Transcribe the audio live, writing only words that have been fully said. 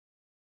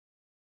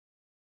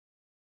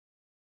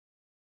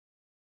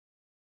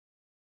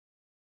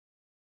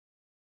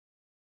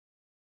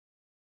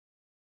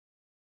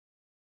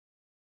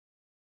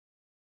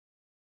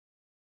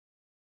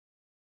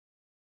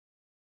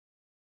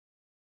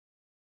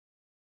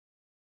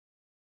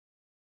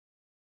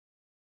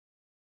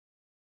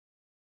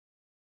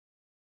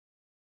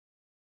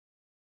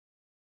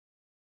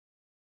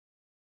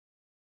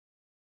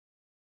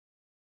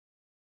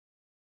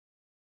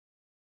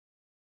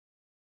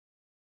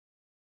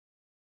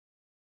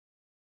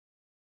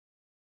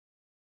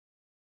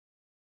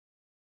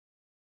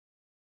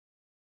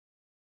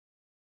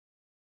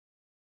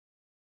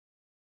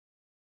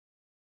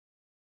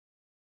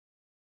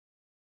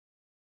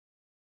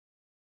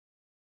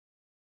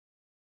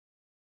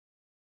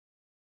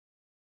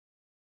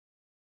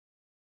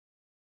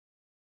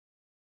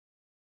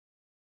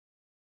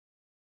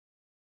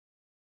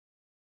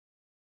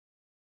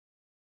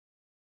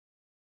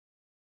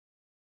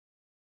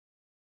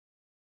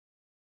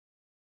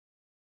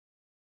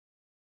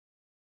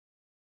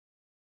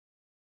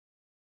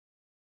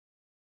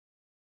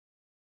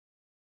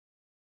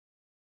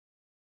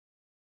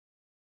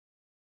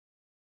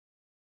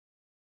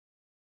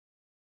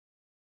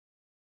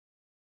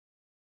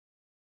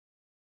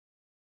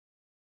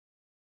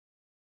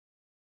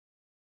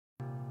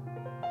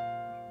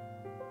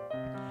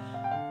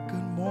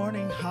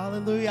morning.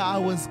 Hallelujah. I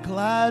was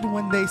glad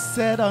when they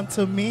said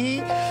unto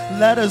me,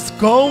 let us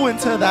go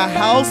into the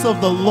house of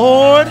the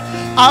Lord.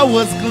 I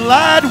was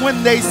glad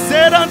when they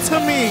said unto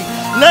me,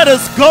 let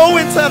us go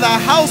into the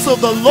house of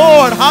the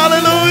Lord.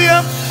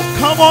 Hallelujah.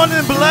 Come on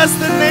and bless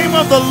the name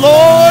of the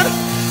Lord,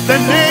 the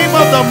name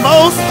of the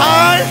Most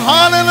High.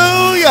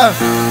 Hallelujah.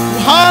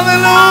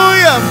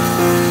 Hallelujah.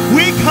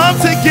 We come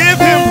to give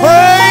him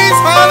praise.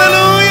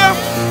 Hallelujah.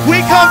 We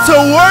come to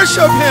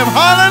worship him.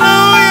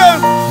 Hallelujah.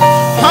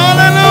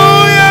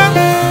 Hallelujah.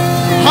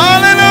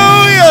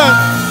 Hallelujah.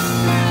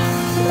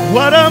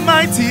 What a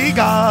mighty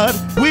God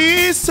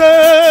we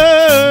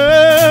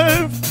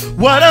serve.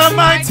 What a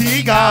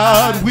mighty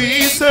God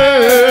we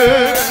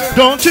serve.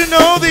 Don't you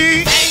know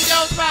the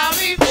angels bow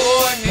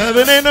before him,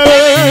 heaven and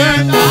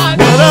earth?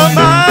 What a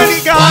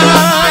mighty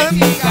God.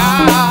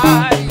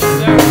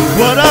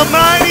 What a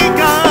mighty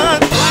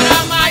God. What a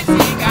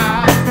mighty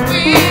God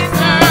we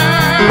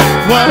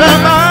serve. What a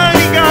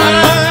mighty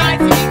God.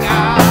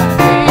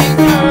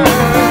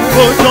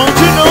 Oh, don't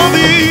you know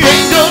the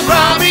angels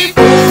bow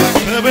before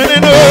heaven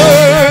and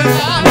earth?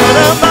 What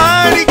a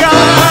mighty God.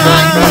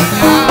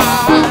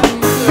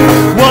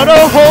 What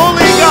a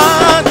holy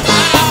God.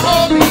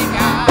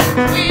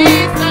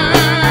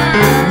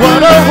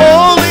 What a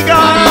holy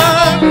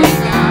God.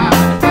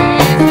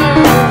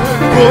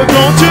 Oh,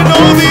 don't you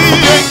know the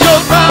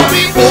angels bow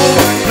before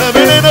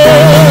heaven and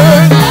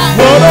earth?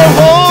 What a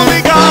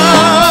holy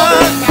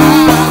God.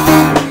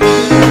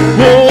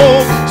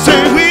 Oh,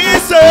 say we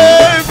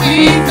serve.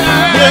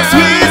 Yes,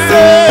 we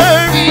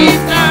serve.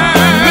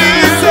 We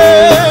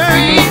serve.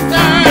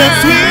 Yes,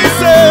 we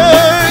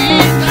serve.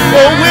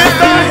 Oh,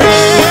 with our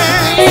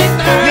hands.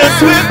 Yes,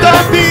 with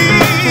our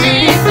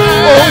feet.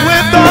 Oh,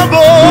 with our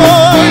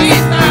voice.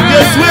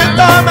 Yes, with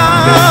our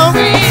mouth.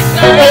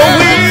 Oh,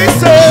 we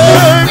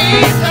serve.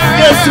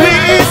 Yes, we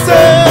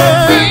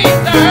serve.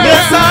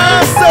 Yes, I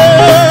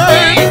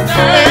serve.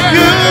 And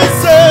you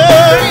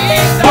serve.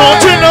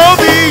 Don't you know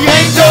the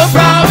angels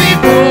bow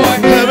before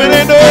heaven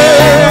and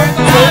earth?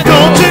 So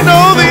don't you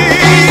know the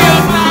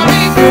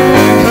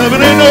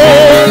heaven and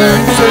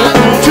earth? So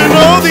don't you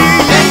know the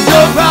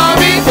angels bow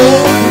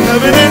before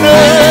heaven and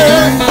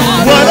earth?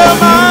 What a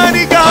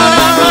mighty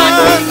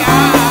God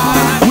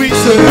we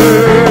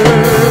serve.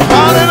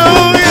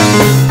 Hallelujah.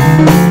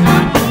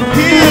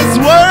 He is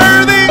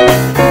worthy.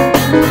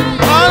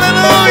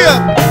 Hallelujah.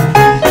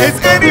 Is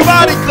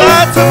anybody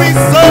glad to be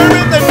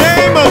serving the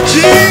name of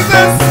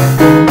Jesus?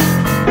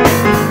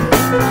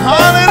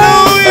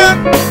 Hallelujah.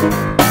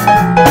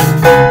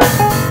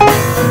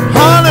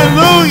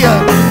 Hallelujah.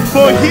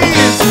 For he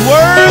is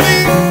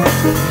worthy.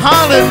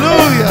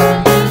 Hallelujah.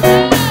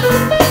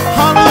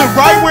 Hallelujah.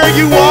 Right where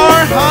you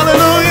are.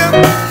 Hallelujah.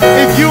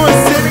 If you are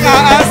sitting, I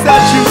ask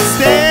that you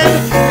stand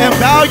and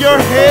bow your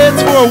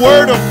heads for a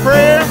word of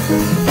prayer.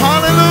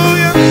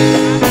 Hallelujah.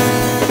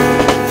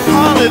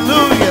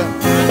 Hallelujah.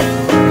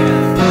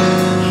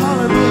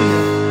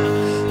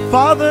 Hallelujah.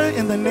 Father,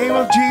 in the name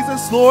of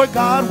Jesus, Lord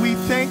God, we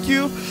thank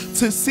you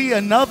to see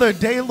another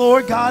day,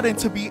 Lord God, and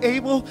to be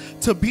able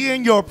to be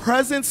in your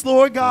presence,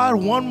 Lord God,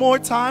 one more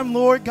time,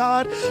 Lord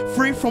God,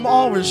 free from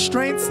all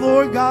restraints,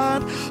 Lord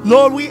God.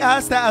 Lord, we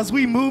ask that as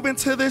we move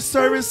into this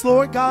service,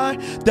 Lord God,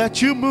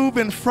 that you move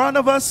in front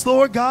of us,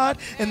 Lord God,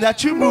 and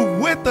that you move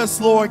with us,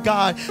 Lord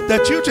God,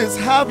 that you just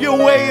have your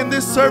way in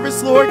this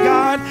service, Lord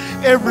God.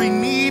 Every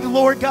need,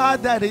 Lord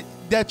God, that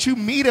you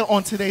meet it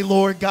on today,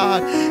 Lord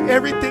God.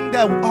 Everything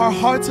that our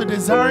hearts are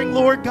desiring,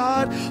 Lord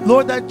God,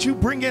 Lord, that you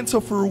bring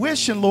into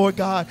fruition, Lord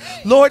God,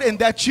 Lord, and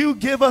that you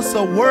give us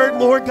a word,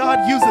 Lord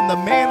God, using the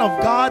man of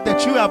God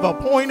that you have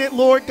appointed,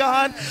 Lord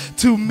God,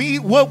 to meet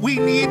what we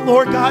need,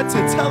 Lord God,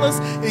 to tell us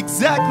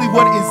exactly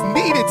what is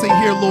needed to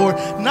hear, Lord,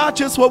 not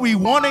just what we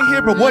want to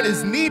hear, but what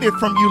is needed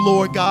from you,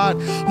 Lord God.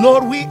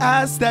 Lord, we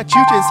ask that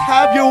you just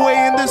have your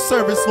way in this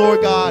service,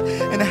 Lord God,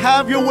 and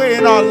have your way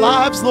in our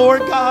lives,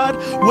 Lord God,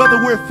 whether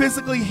we're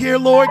physically here,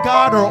 Lord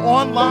God, or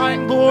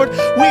online, Lord.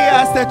 We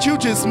ask that you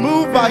just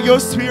move by your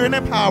spirit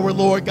and power,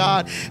 Lord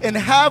God, and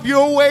have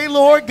your way,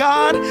 Lord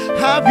God.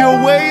 Have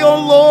your way, oh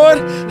Lord.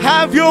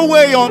 Have your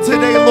way on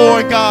today,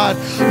 Lord God.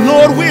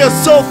 Lord, we are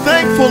so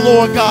thankful,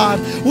 Lord God.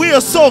 We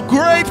are so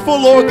grateful,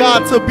 Lord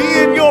God, to be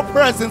in your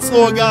presence,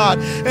 Lord God,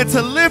 and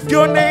to lift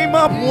your name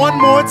up one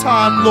more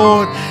time,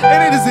 Lord.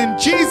 And it is in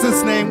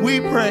Jesus' name we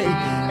pray.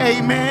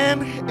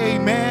 Amen,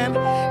 amen,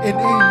 and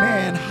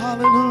amen.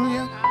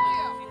 Hallelujah.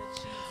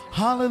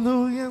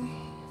 Hallelujah.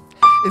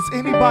 Is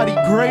anybody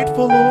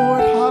grateful,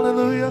 Lord?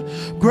 Hallelujah.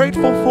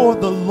 Grateful for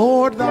the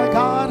Lord thy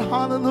God.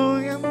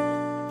 Hallelujah.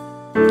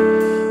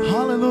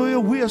 Hallelujah.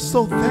 We are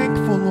so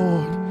thankful,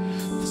 Lord.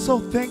 So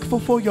thankful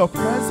for your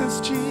presence,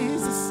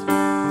 Jesus.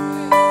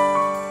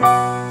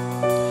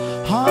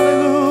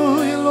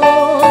 Hallelujah,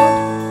 Lord.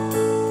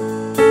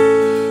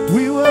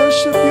 We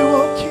worship you,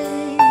 O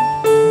King.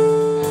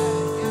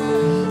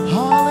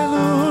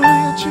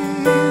 Hallelujah,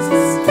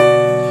 Jesus.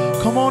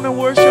 Come on and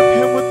worship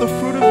him with the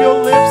fruit of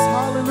your lips.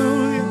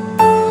 Hallelujah.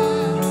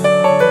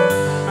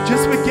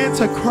 Just begin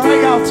to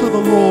cry out to the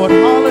Lord.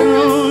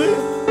 Hallelujah.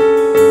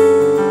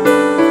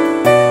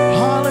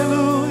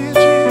 Hallelujah.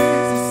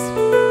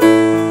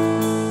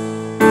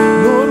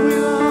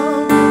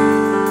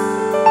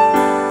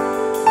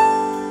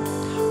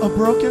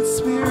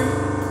 Spirit.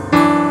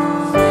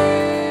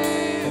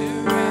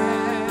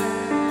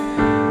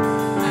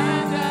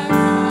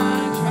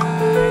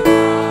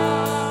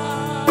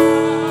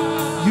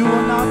 You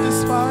will not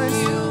despise.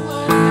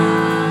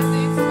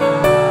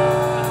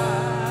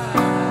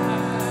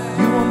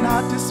 You will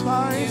not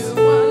despise.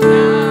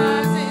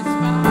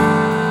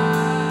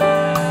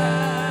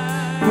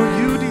 For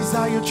you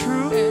desire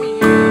truth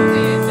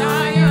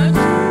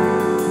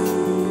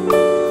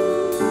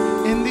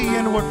in the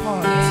inward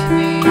parts.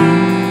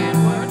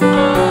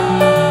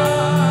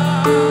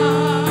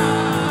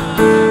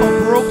 A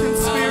broken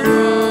spirit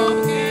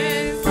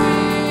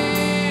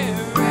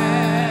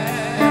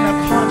and a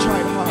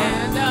contrite heart.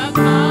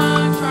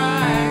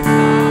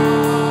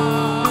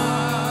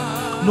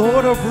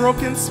 Lord, a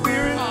broken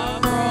spirit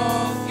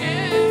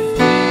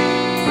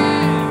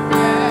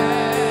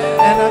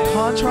and a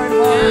contrite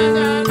heart.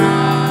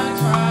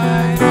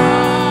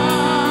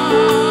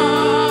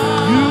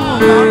 You will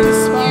not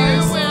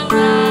despise.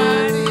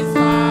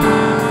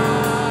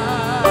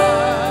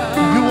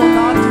 You will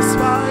not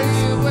despise.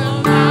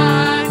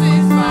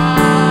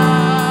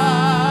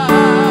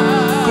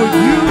 For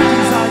you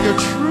desire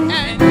truth.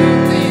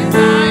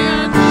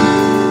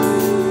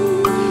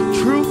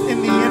 Truth in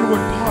the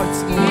inward parts,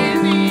 Lord.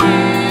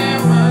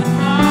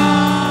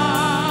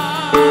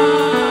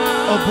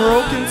 A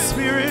broken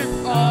spirit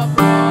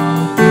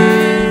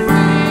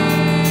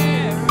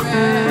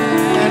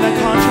and a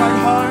contrite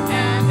heart.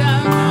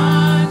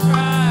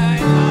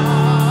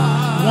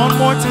 One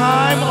more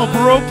time, a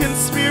broken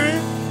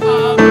spirit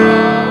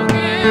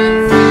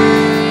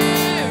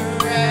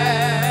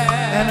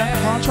and a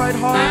contrite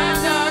heart.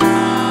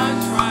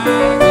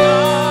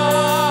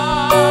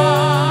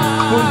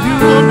 For you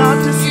will not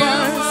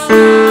despise.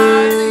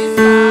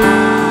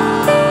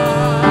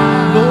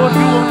 Lord,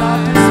 you will not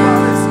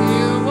despise.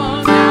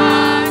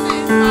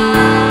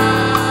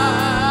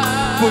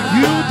 For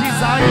you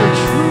desire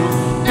truth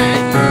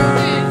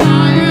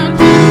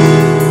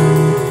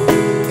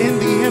in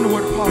the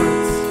inward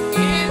parts.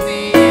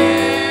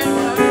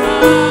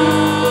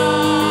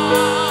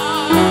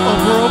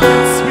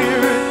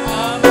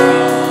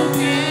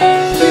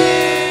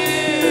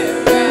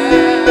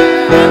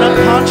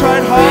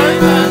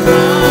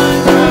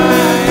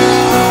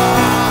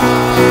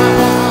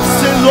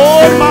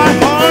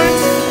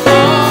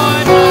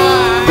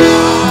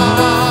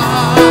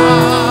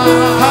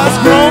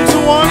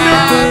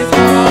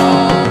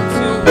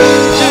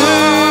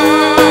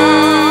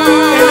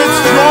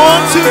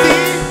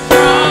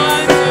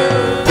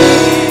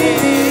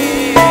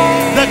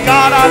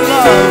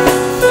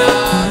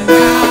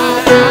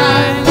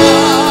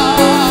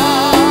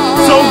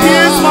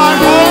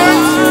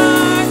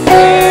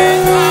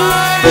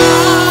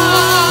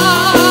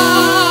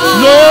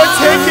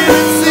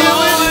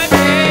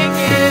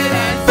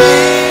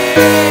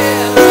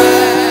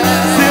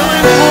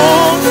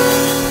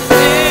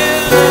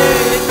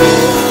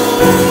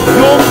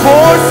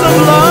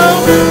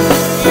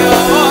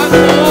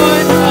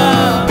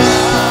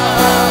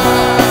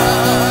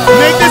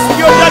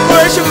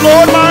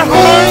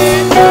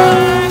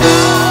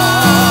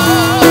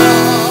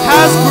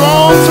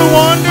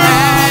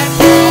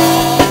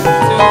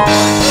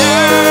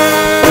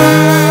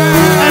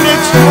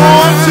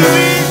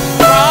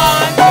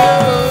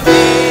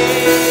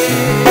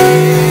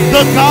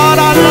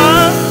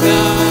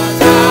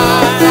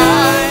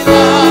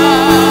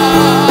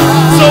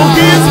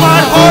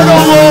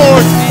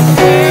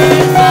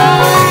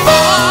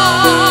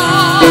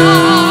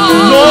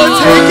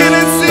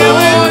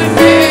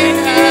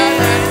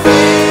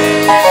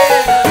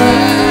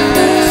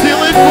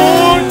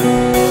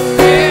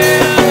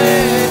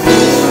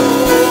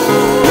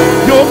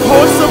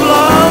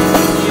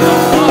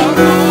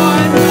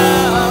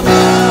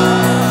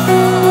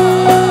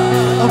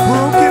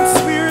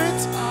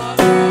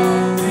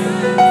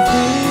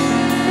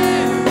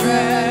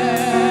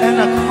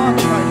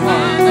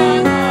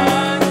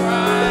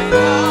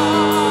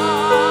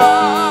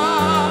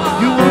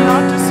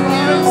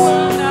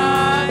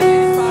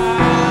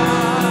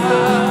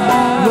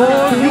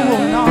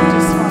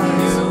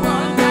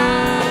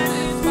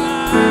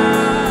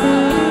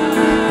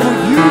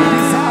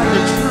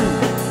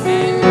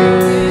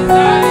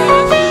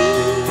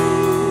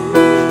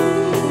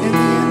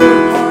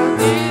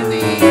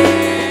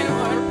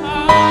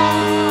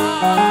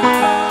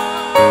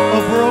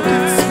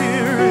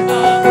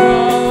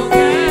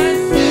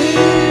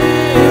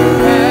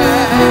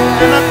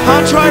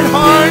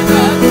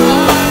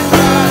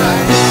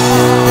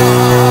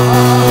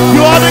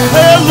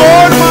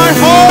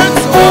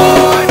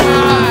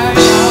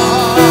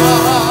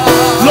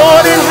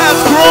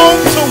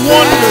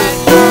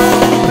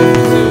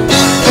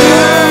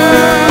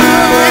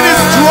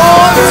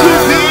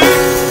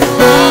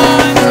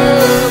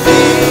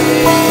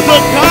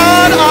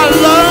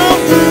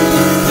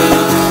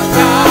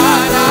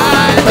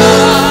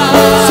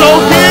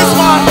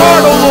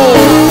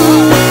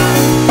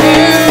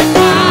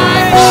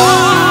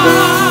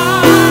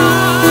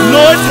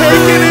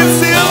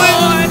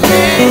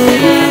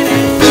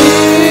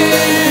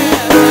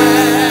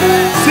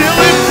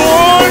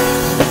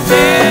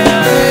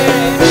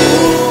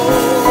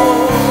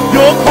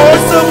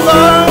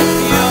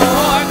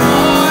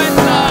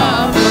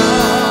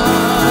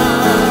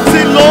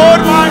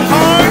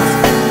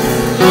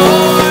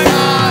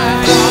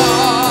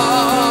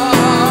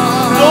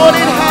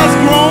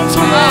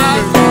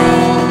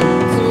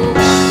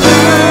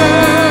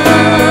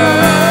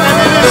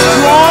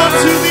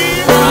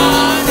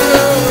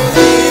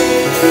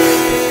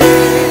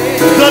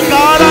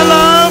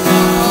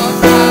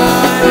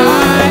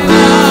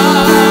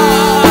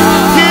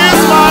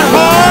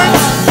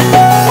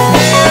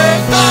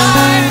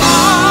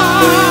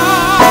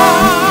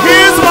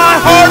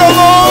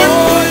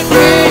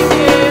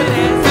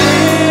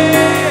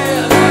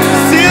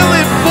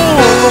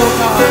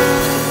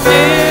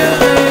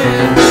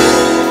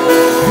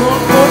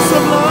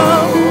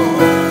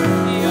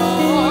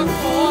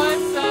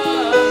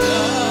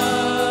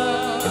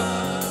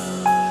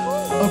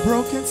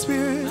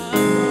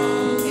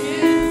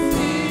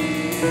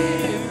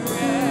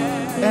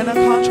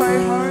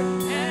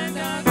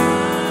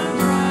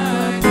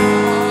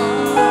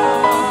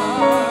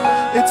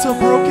 heals a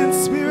broken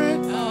spirit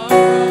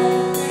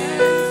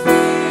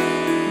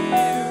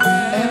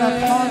and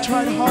a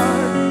contrite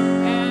heart.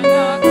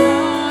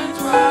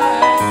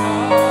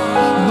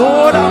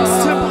 Lord, I'm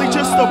simply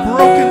just a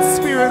broken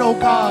spirit, oh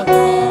God.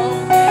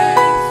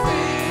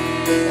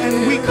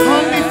 And we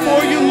come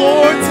before you,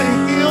 Lord, to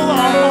heal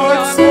our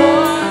hearts.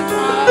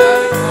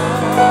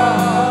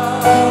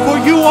 For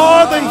you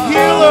are the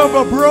healer of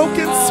a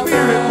broken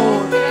spirit,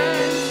 Lord.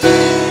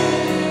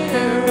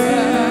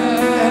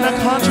 And a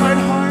contrite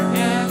heart.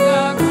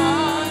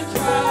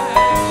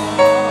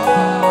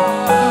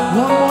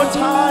 One more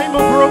time, a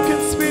broken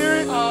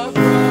spirit.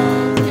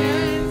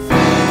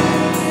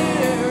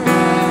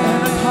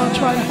 And a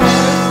contrite heart.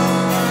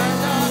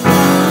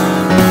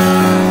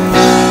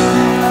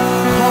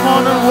 Come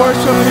on and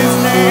worship his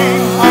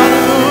name.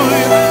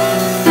 Hallelujah.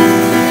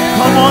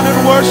 Come on and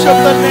worship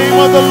the name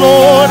of the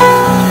Lord.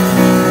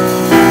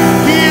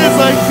 He is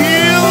a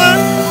healer.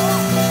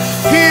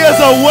 He is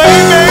a way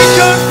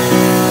maker.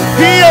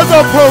 He is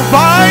a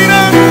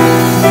provider.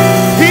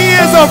 He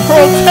is a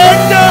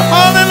protector.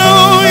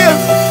 Hallelujah.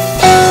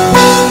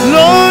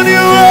 Lord,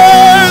 you're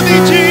worthy,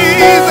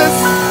 Jesus.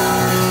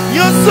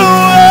 You're so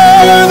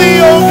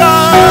worthy, oh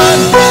God.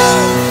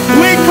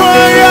 We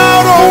cry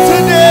out on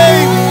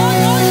today.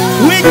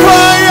 We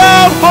cry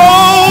out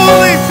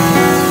holy.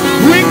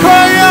 We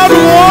cry out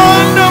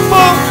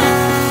wonderful.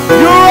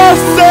 You're our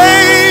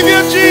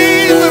Savior,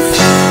 Jesus.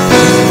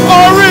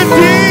 Our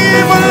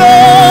Redeemer,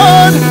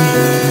 Lord.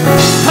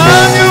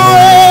 Have your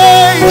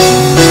way.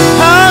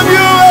 Have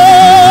your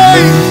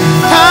way.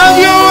 Have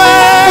your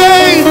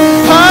way.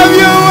 Have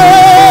your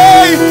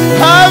way.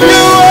 Have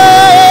your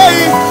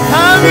way.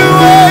 Have your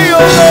way,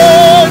 oh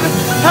Lord.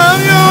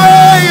 Have your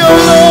way, oh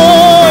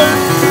Lord.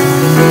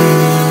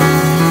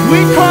 We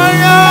cry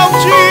out,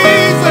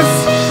 Jesus.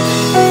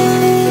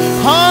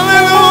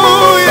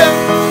 Hallelujah.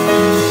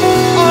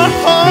 Our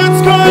hearts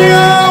cry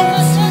out.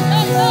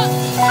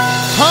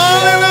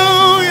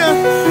 Hallelujah.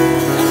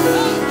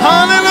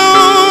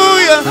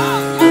 Hallelujah.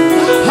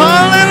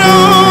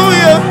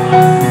 Hallelujah.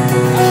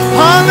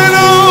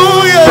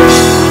 Hallelujah.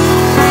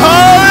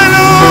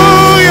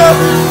 Hallelujah.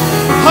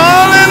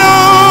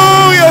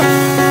 Hallelujah.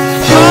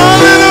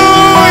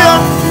 Hallelujah.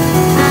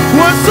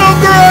 We're so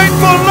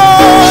grateful,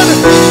 Lord.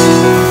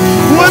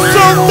 We're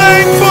so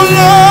thankful,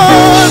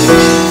 Lord.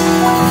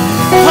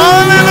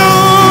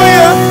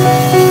 Hallelujah.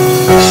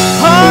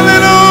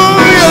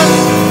 Hallelujah.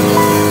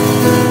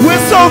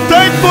 We're so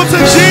thankful to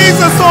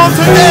Jesus on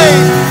today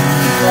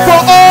for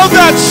all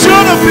that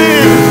should have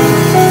been,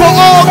 for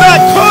all that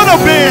could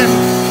have been,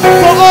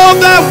 for all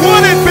that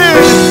would have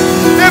been.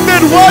 If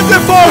it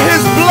wasn't for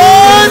his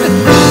blood,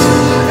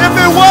 if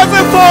it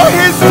wasn't for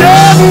his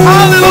death,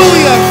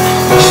 hallelujah.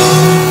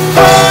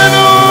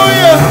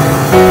 Hallelujah.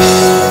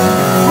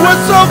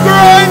 We're so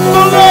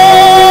grateful,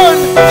 Lord.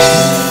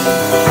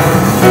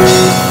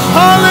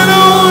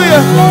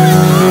 Hallelujah.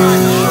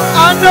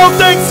 I know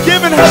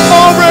Thanksgiving has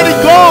already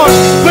gone,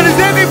 but is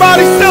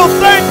anybody still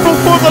thankful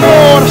for the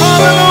Lord?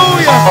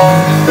 Hallelujah.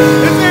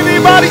 Is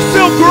anybody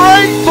still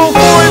grateful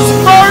for his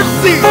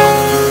mercy?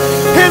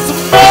 His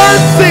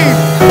mercy.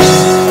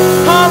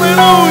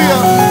 Hallelujah.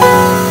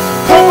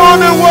 Come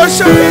on and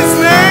worship his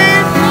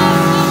name.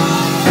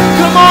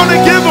 Come on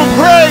and give him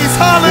praise.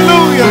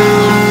 Hallelujah.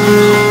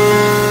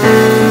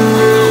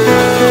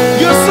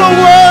 You're so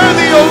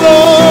worthy, oh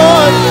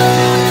Lord.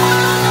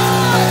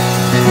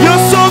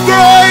 You're so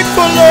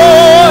grateful,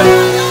 Lord.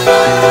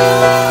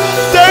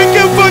 Thank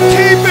you for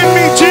keeping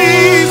me,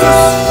 Jesus.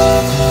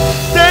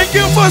 Thank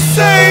you for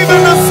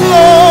saving us,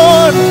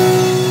 Lord.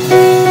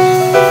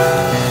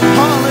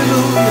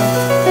 Hallelujah.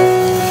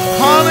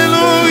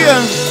 Hallelujah.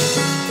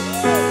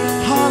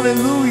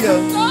 Hallelujah.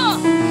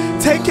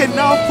 Take it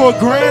not for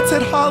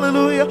granted,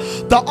 hallelujah,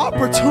 the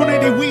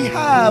opportunity we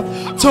have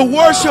to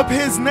worship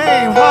his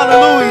name,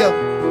 hallelujah.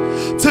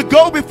 To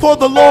go before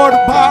the Lord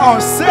by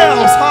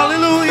ourselves,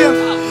 hallelujah.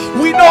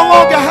 We no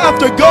longer have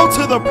to go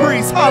to the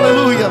priest,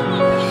 hallelujah.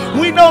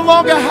 We no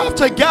longer have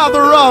to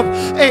gather up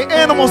an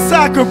animal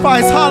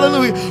sacrifice,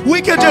 hallelujah.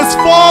 We can just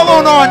fall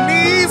on our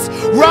knees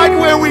right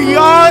where we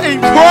are and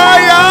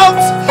cry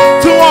out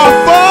to our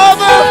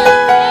Father.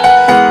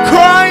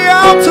 Cry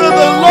out to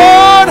the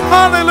Lord,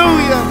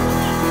 hallelujah.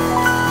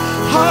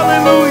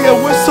 Hallelujah.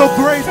 We're so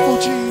grateful,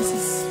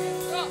 Jesus.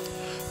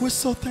 We're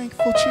so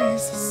thankful,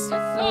 Jesus.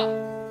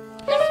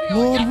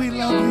 Lord, we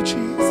love you,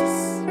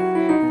 Jesus.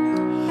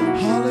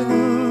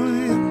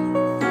 Hallelujah.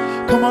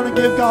 Come on and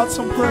give God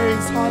some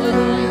praise.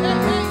 Hallelujah.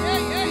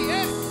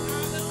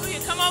 Hallelujah.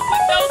 Come on,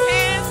 put those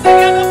hands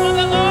together for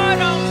the Lord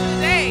on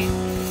today.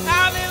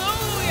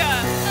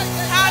 Hallelujah.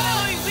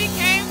 Hallelujah. We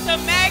came to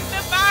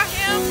magnify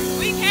him.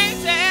 We came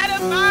to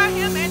edify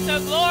him and to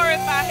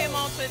glorify him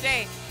on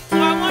today. So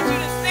I want you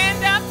to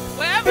stand up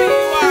wherever you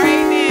are,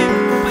 amen.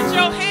 Put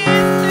your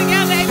hands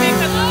together, amen,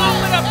 because we're going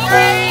to put a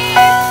praise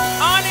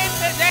on it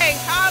today.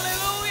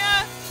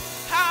 Hallelujah.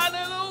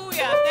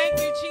 Hallelujah. Thank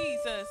you,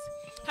 Jesus.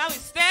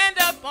 Hallelujah. Stand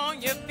up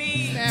on your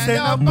feet. Stand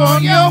up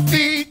on your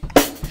feet.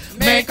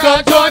 Make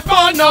a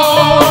joyful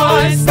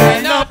noise.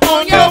 Stand up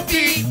on your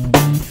feet.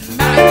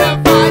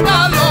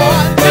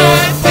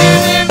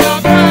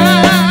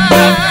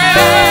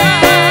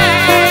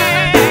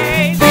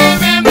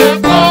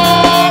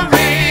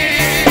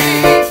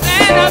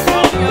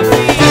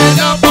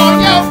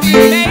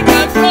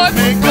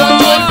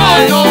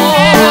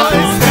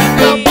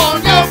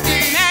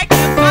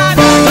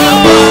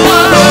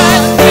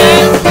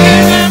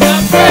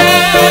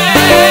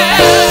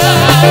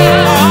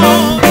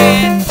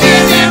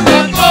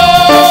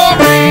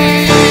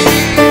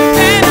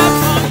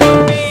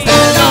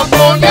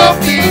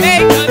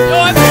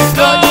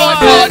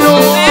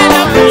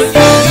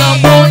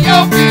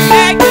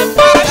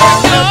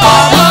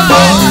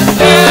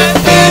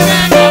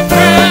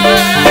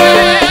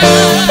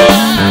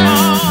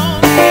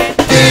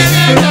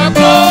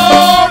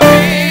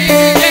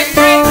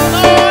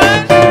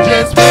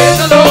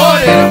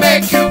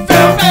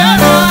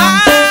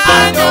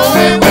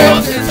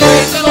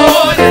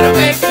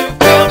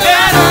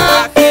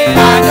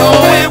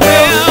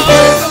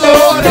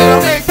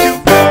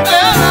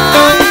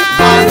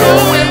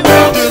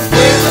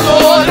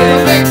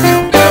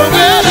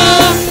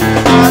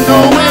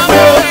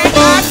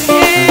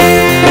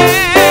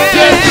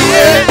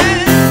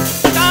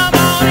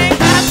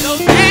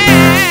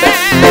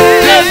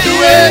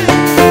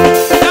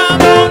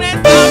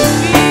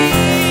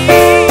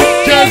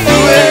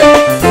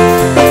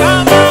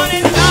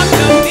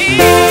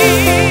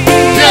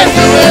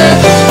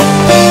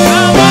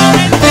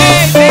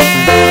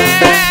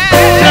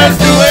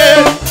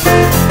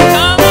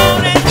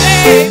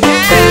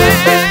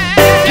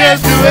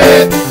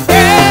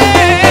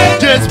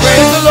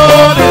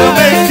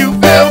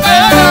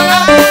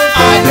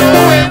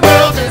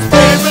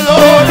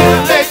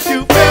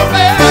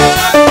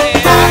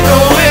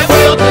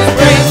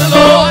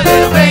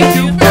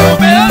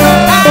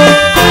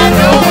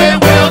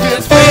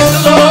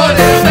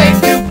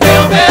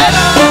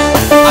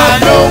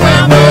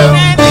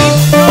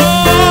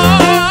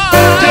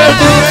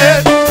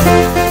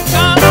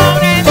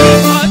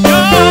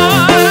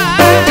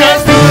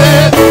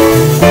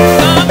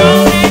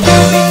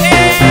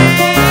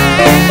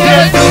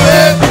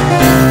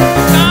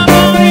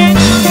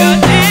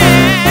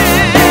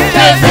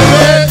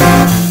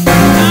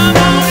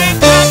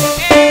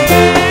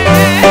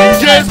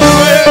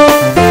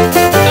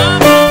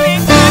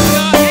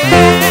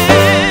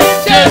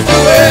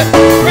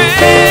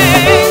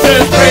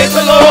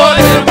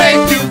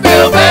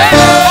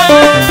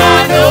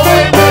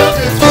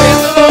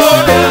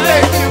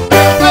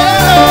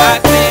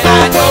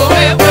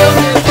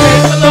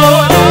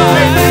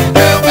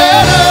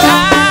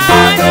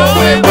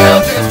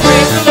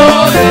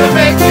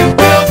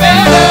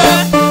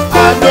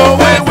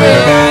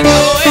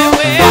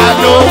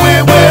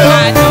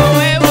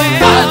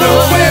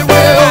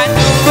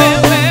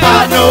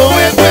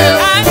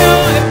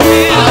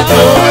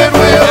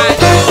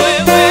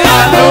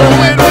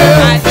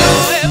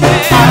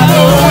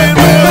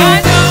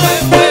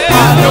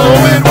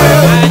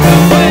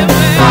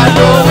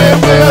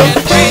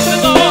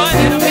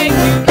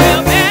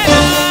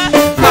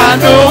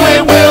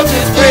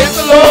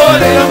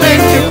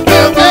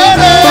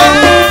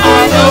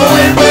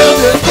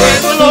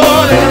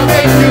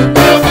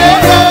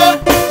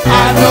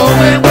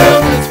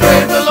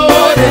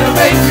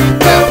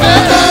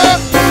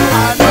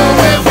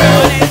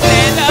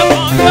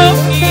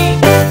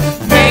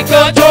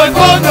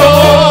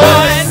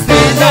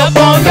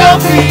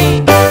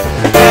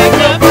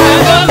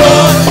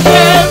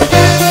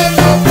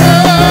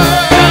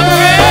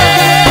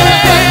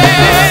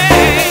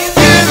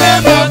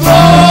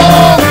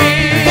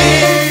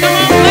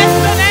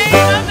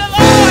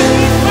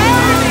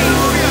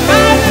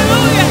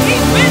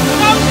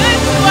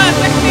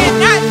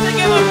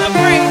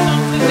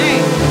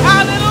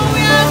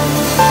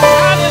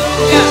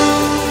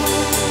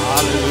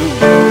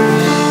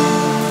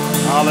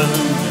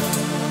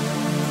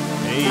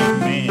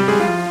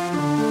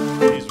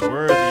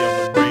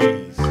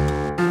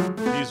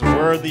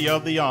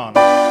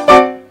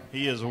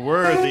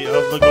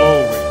 the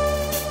glory.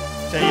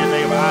 Tell your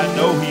neighbor, I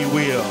know he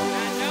will.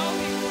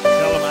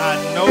 Tell him, I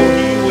know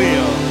he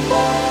will.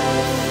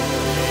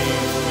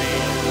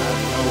 Amen. I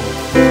know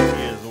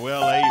he is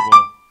well able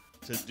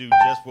to do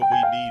just what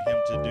we need him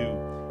to do,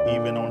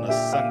 even on a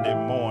Sunday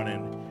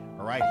morning,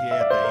 right here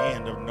at the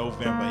end of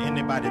November.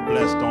 Anybody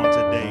blessed on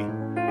today?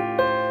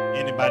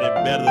 Anybody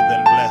better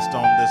than blessed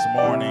on this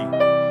morning?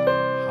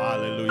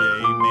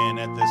 Hallelujah. Amen.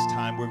 At this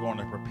time, we're going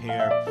to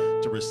prepare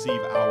to receive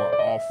our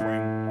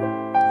offering. Amen.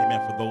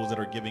 For those that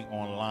are giving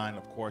online,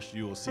 of course,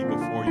 you will see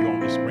before you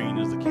on the screen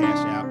is the cash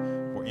app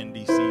for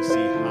NDCC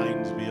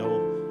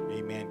Hinesville.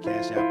 Amen.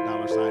 Cash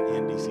app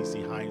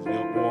 $NDCC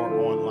Hinesville, or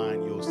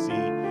online you'll see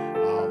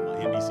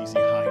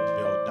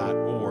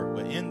NDCCHinesville.org.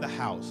 But in the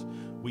house,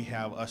 we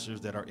have ushers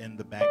that are in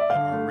the back that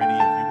are ready.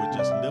 If you would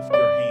just lift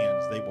your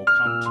hands, they will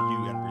come to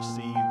you and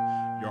receive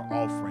your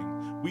offering.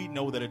 We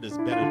know that it is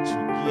better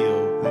to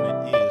give than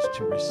it is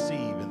to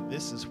receive, and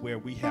this is where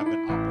we have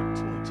an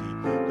opportunity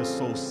to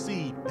sow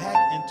seed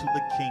back into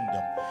the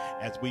kingdom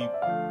as we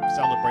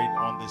celebrated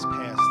on this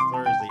past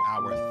Thursday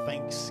our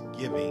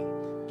Thanksgiving,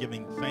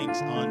 giving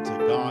thanks unto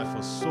God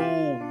for so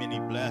many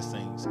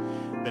blessings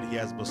that he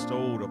has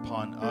bestowed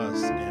upon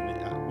us.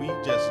 And we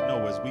just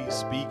know as we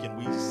speak and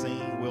we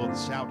sing, we'll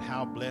shout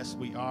how blessed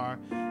we are.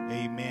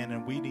 Amen.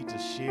 And we need to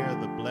share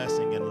the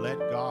blessing and let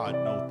God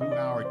know through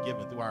our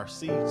giving, through our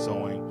seed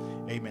sowing,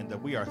 amen,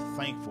 that we are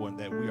thankful and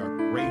that we are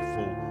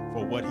grateful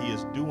for what he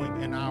is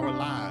doing in our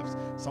lives.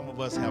 Some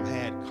of us have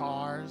had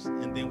cars,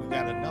 and then we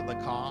got another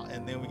car,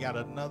 and then we got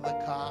another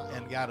car,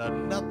 and got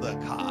another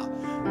car.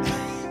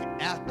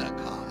 After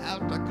car,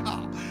 after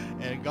car.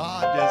 And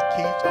God just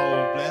keeps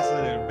on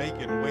blessing and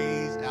making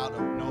ways out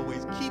of no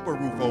ways. Keep a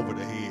roof over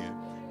the head.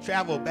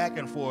 Travel back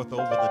and forth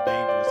over the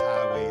dangerous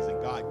highways, and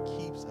God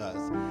keeps us.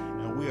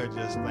 And we are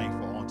just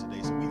thankful on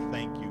today. So we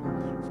thank you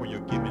for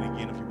your giving.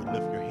 Again, if you would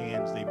lift your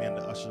hands, amen,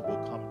 the ushers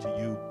will come to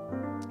you.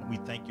 We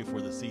thank you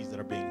for the seeds that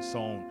are being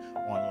sown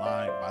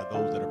online by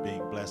those that are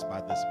being blessed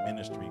by this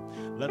ministry.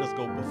 Let us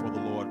go before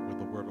the Lord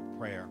with a word of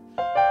prayer.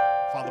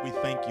 Father, we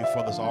thank you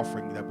for this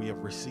offering that we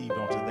have received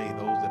on today,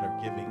 those that are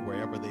giving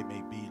wherever they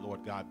may be.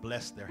 Lord God,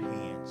 bless their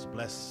hands.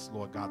 Bless,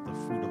 Lord God, the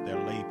fruit of their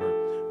labor.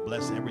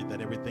 Bless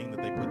everything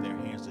that they put their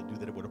hands to do,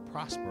 that it would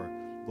prosper,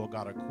 Lord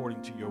God,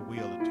 according to your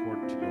will and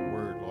according to your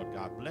word, Lord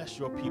God. Bless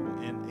your people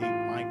in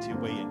a mighty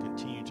way and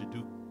continue to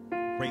do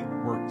great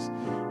works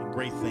and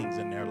great things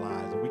in their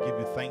lives. And we give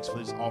you thanks for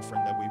this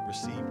offering that we've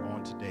received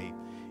on today.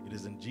 It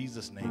is in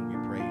Jesus' name we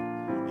pray.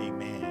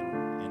 Amen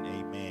and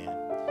amen.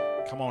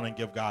 Come on and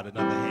give God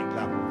another hand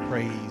clap of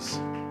praise.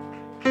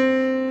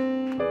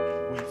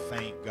 We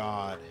thank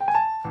God,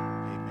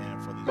 amen,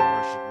 for these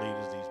worship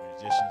leaders, these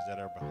musicians that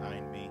are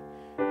behind me,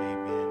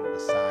 amen,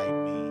 beside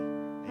me,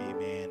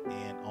 amen,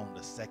 and on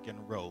the second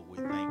row. We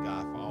thank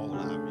God for all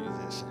our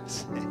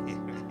musicians. We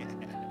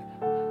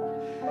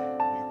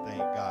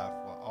thank God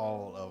for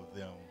all of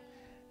them.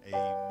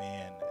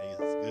 Amen.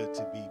 It's good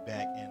to be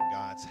back in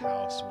God's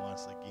house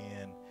once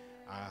again.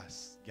 I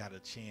got a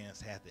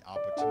chance, had the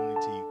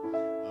opportunity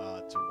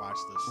to watch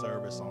the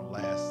service on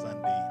last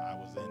Sunday. I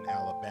was in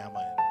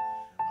Alabama,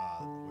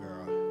 and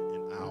we're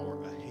an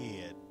hour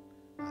ahead,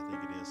 I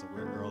think it is, so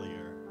we're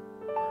earlier,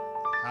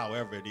 or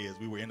however it is,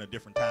 we were in a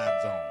different time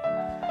zone.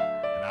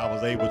 And I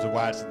was able to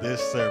watch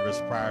this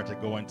service prior to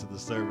going to the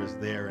service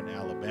there in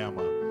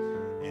Alabama,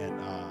 and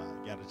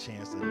got a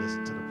chance to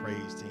listen to the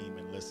praise team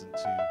and listen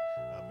to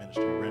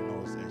Minister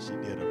Reynolds, and she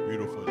did a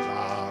beautiful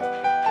job.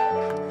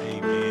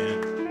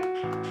 Amen.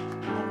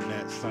 On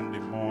that Sunday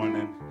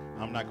morning.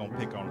 I'm not going to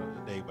pick on her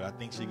today, but I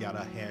think she got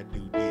her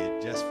hairdo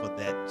did just for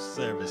that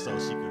service so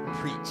she could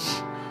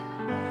preach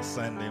on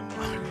Sunday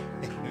morning.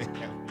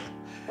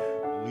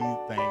 We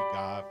thank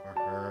God for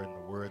her and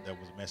the word that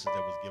was, message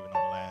that was given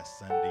on last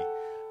Sunday.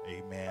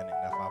 Amen.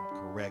 And if I'm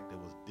correct, it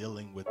was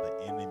dealing with the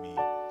enemy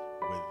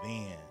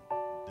within.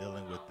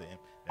 Dealing with the,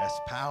 that's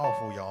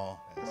powerful, y'all.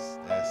 That's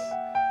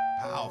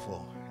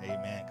powerful.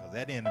 Amen. Because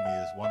that enemy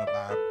is one of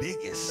our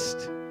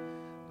biggest.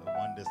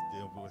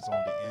 One that's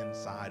on the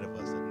inside of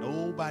us that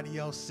nobody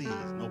else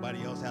sees,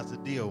 nobody else has to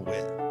deal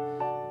with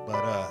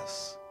but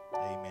us.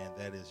 Amen.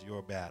 That is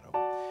your battle.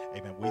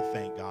 Amen. We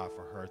thank God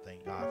for her,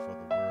 thank God for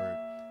the word,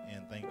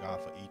 and thank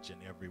God for each and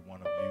every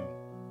one of you.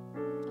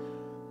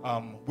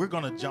 We're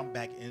going to jump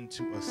back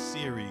into a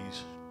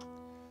series.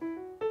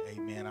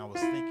 Amen. I was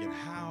thinking,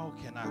 how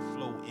can I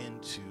flow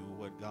into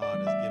what God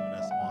has given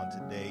us on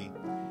today?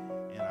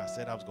 And I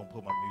said I was going to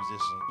put my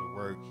musicians to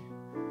work.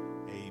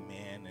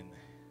 Amen. And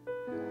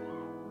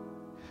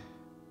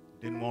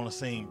didn't want to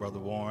sing, Brother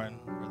Warren.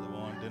 Brother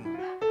Warren didn't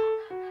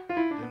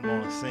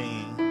want to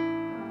sing.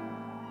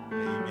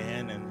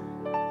 Amen. And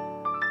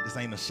this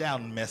ain't a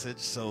shouting message,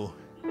 so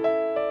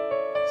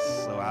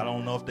I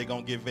don't know if they're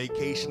going to get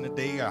vacation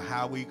today or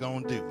how we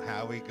going to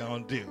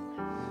do.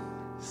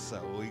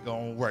 So we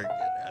going to work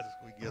it.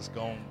 We just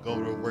going to go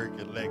to work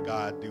and let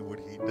God do what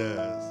he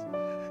does.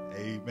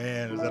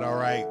 Amen. Is that all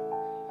right?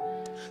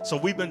 So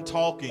we've been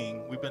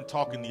talking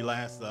the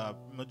last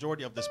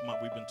majority of this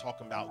month, we've been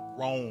talking about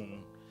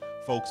grown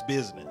folks'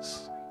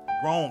 business.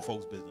 grown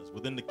folks' business.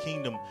 Within the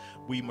kingdom,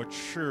 we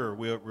mature.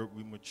 We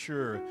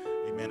mature,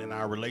 amen, in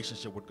our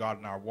relationship with God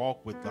and our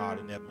walk with God.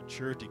 And that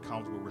maturity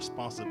comes with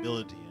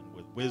responsibility and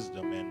with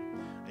wisdom. And,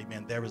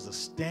 amen, there is a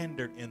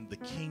standard in the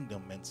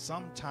kingdom. And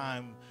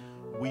sometimes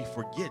we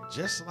forget,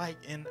 just like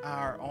in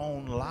our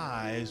own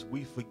lives,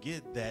 we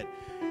forget that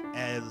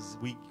as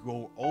we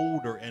grow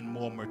older and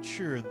more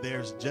mature,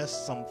 there's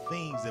just some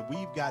things that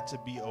we've got to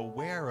be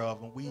aware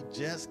of and we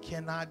just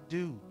cannot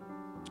do.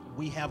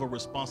 We have a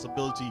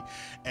responsibility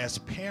as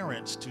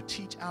parents to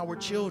teach our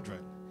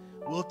children.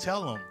 We'll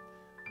tell them,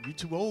 you're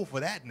too old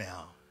for that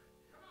now.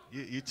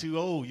 You're too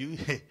old. You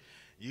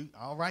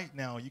all right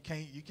now. You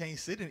can't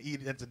sit and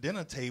eat at the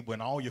dinner table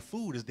and all your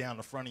food is down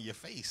the front of your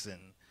face and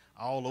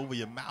all over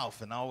your mouth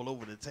and all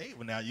over the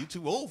table. Now, you're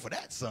too old for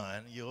that,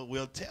 son.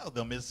 We'll tell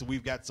them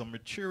we've got some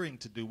maturing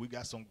to do. We've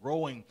got some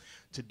growing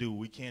to do.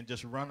 We can't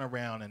just run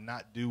around and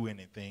not do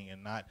anything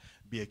and not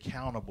be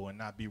accountable and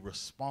not be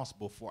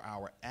responsible for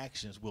our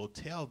actions. We'll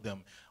tell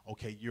them,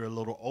 okay, you're a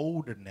little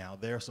older now.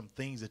 There are some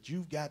things that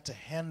you've got to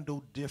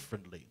handle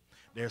differently.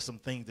 There are some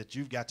things that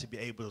you've got to be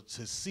able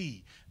to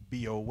see,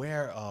 be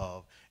aware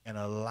of, and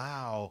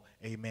allow,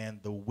 amen,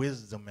 the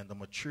wisdom and the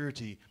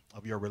maturity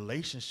of your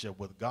relationship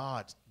with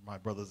God, my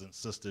brothers and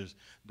sisters,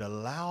 to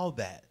allow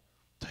that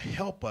to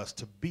help us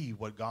to be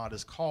what God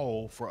has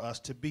called for us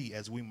to be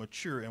as we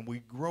mature and we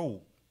grow.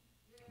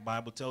 The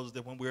Bible tells us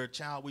that when we're a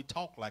child, we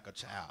talk like a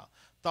child,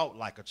 thought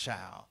like a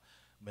child,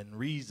 and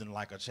reasoned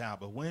like a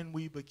child. But when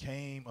we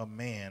became a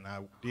man,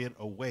 I did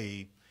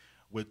away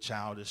with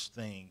childish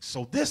things.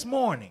 So this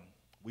morning,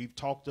 we've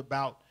talked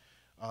about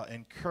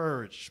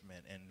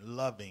encouragement and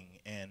loving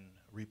and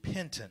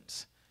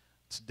repentance.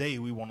 Today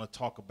we want to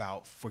talk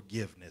about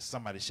forgiveness.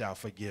 Somebody shout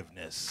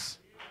forgiveness.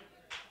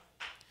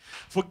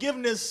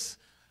 Forgiveness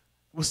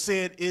was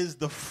said is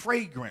the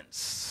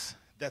fragrance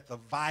that the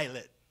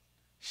violet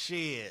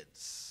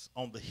sheds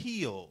on the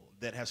heel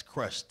that has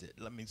crushed it.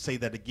 Let me say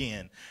that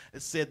again.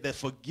 It said that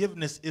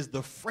forgiveness is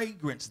the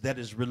fragrance that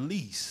is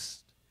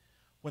released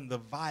when the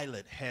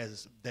violet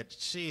sheds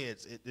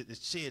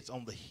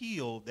on the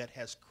heel that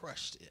has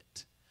crushed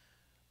it.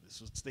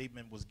 This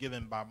statement was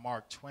given by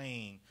Mark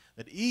Twain,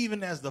 that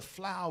even as the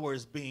flower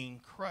is being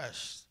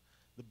crushed,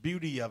 the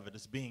beauty of it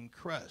is being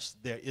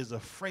crushed, there is a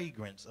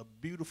fragrance, a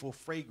beautiful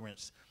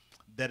fragrance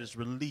that is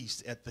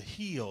released at the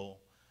heel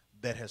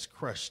that has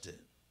crushed it.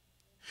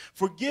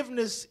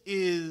 Forgiveness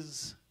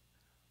is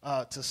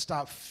to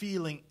stop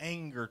feeling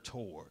anger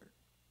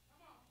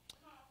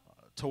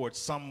towards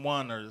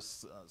someone or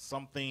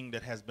something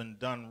that has been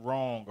done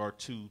wrong, or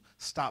to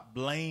stop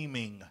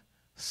blaming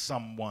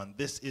someone.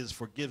 This is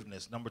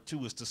forgiveness. Number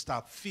two is to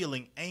stop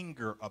feeling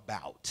anger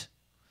about,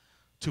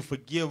 to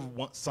forgive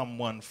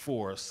someone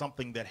for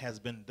something that has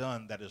been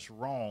done that is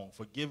wrong.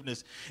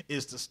 Forgiveness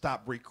is to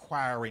stop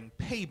requiring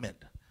payment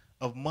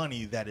of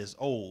money that is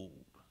owed.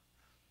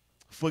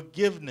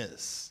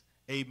 Forgiveness,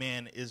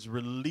 amen, is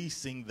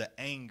releasing the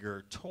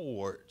anger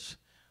towards,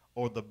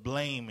 or the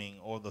blaming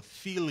or the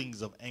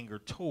feelings of anger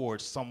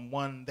towards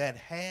someone that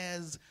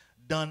has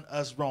done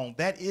us wrong.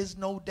 That is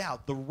no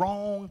doubt. The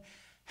wrong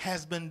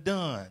has been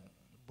done,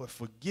 but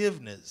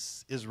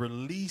forgiveness is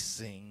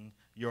releasing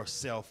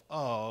yourself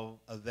of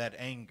that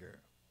anger.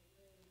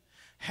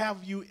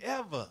 Have you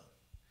ever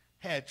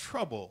had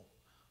trouble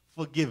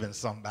forgiving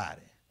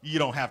somebody? You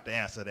don't have to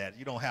answer that.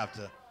 You don't have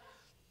to.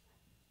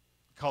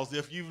 Because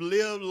if you've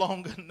lived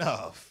long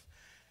enough,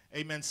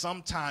 amen,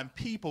 sometimes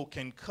people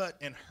can cut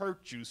and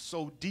hurt you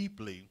so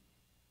deeply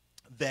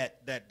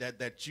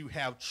that you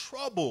have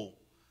trouble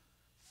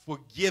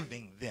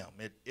forgiving them.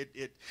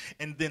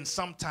 And then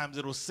sometimes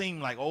it'll seem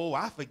like, oh,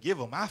 I forgive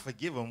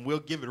them. We'll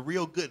give it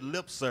real good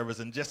lip service,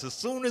 and just as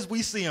soon as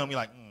we see them, you're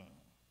like,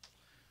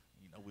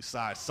 we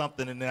saw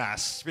something in our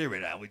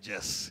spirit. We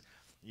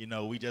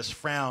just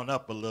frown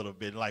up a little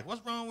bit, like,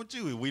 what's wrong with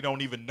you? We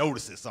don't even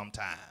notice it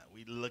sometimes.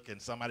 We look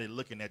at somebody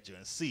looking at you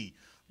and see,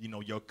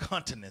 your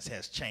countenance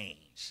has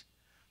changed.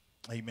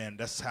 Amen.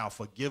 That's how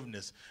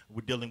forgiveness,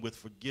 we're dealing with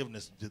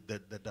forgiveness,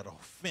 that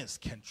offense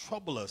can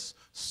trouble us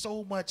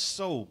so much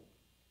so.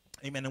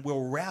 Amen. And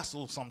we'll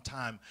wrestle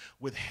sometime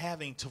with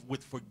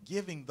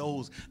forgiving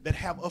those that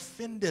have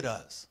offended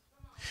us.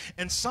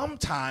 And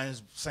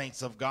sometimes,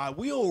 saints of God,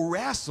 we'll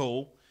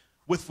wrestle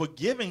with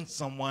forgiving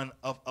someone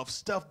of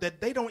stuff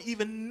that they don't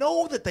even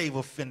know that they've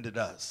offended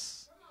us.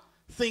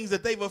 Things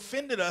that they've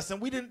offended us,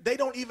 and they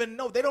don't even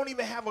know. They don't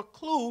even have a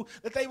clue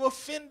that they've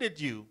offended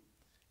you.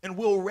 And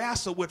we'll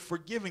wrestle with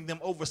forgiving them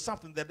over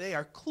something that they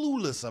are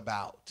clueless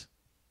about.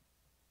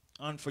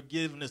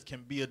 Unforgiveness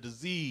can be a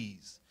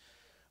disease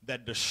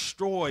that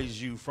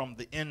destroys you from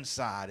the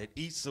inside. It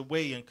eats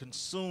away and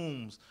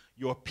consumes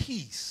your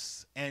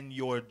peace and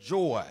your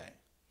joy.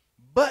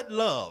 But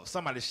love,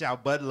 somebody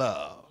shout, but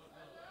love.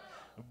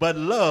 But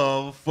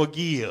love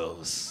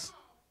forgives.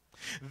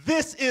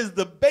 This is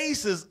the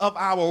basis of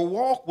our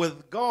walk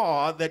with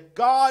God, that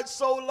God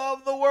so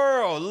loved the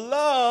world.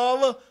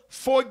 Love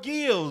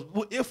forgives.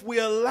 If we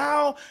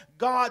allow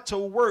God to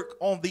work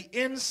on the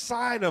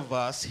inside of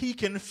us, he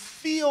can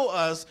fill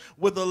us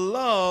with a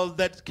love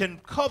that can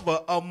cover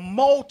a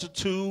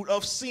multitude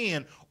of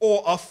sin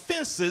or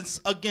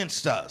offenses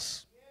against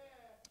us.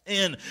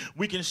 And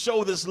we can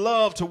show this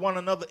love to one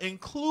another,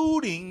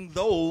 including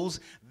those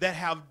that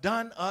have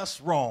done us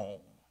wrong.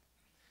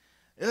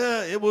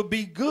 It would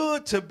be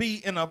good to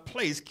be in a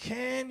place.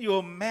 Can you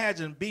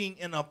imagine being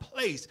in a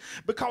place?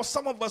 Because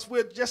some of us,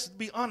 we'll just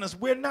be honest,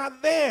 we're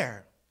not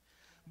there.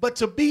 But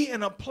to be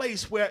in a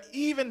place where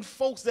even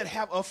folks that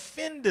have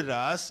offended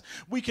us,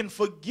 we can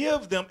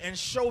forgive them and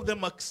show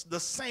them the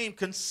same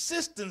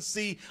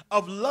consistency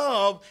of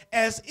love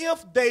as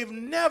if they've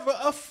never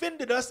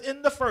offended us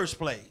in the first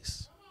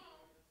place.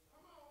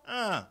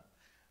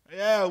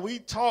 Yeah, we'll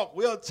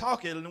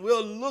talk it and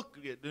we'll look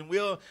it and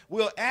we'll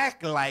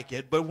act like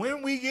it. But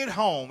when we get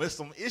home, there's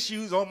some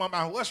issues on my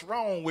mind. What's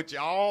wrong with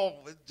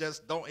y'all?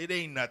 It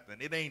ain't nothing.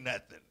 It ain't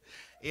nothing.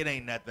 It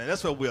ain't nothing.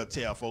 That's what we'll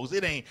tell folks.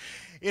 It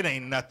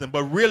ain't nothing.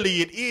 But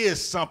really it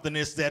is something.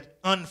 It's that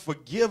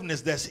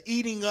unforgiveness that's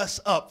eating us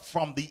up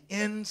from the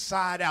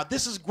inside out.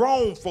 This is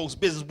grown folks'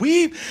 business.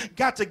 We've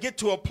got to get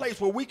to a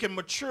place where we can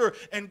mature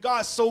in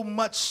God so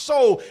much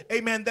so,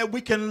 amen, that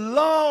we can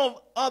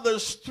love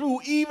others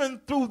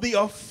even through the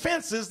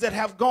offenses that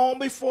have gone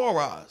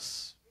before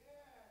us.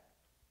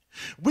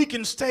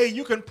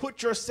 You can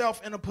put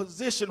yourself in a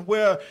position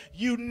where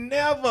you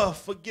never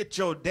forget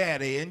your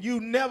daddy, and you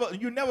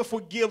never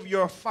forgive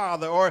your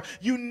father, or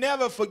you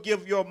never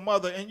forgive your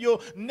mother, and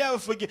you'll never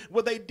forget,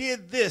 well, they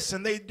did this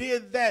and they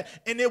did that,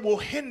 and it will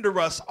hinder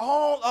us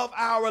all of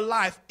our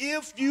life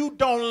if you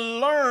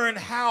don't learn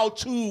how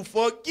to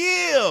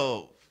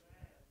forgive.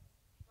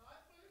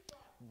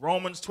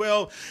 Romans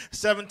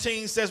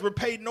 12:17 says,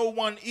 repay no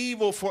one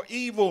evil for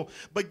evil,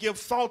 but give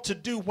thought to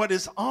do what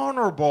is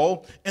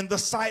honorable in the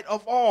sight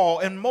of all,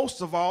 and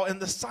most of all in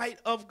the sight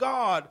of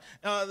God.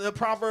 The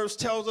Proverbs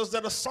tells us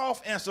that a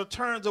soft answer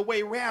turns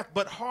away wrath,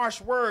 but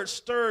harsh words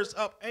stirs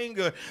up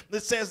anger.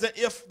 It says that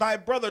if thy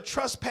brother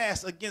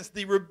trespass against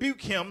thee,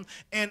 rebuke him,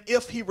 and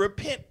if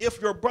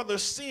your brother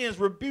sins,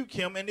 rebuke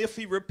him, and if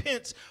he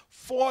repents,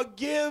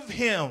 forgive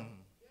him.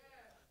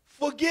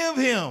 Forgive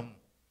him.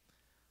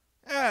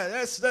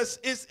 Yeah,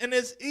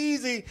 it's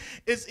easy.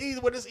 It's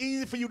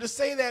easy for you to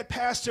say that,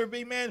 Pastor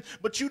B, man,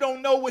 but you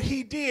don't know what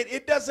he did.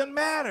 It doesn't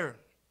matter.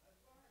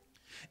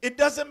 It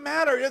doesn't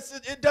matter.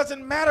 It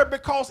doesn't matter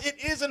because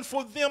it isn't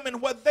for them and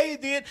what they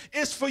did.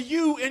 It's for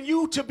you and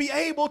you to be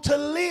able to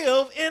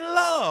live in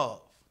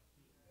love.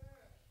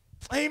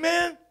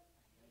 Amen.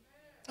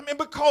 I mean,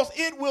 because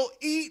it will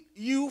eat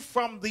you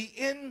from the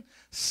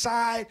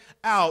inside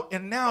out.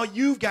 And now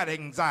you've got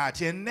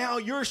anxiety, and now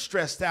you're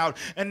stressed out,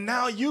 and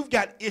now you've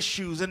got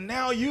issues, and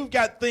now you've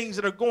got things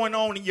that are going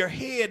on in your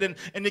head,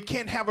 and you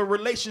can't have a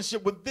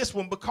relationship with this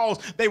one because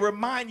they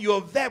remind you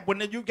of that one,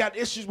 and you've got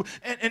issues.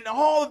 And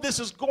all of this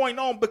is going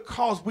on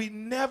because we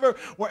never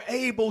were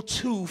able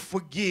to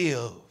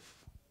forgive.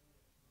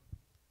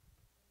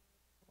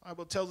 The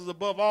Bible tells us,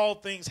 above all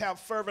things, have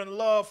fervent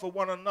love for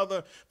one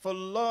another, for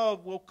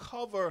love will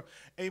cover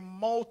a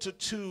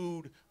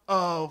multitude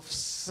of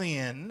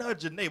sin.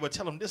 Nudge your neighbor,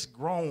 tell them this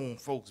grown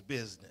folks'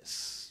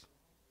 business.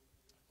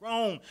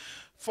 Grown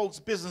folks'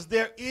 business.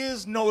 There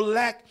is no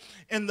lack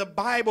in the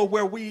Bible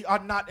where we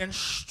are not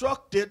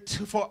instructed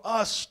for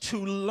us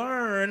to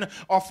learn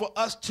or for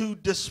us to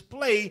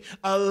display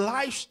a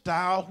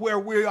lifestyle where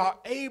we are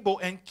able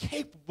and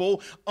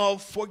capable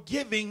of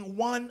forgiving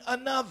one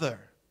another.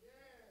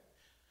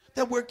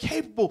 That we're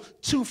capable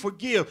to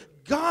forgive.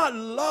 God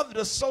loved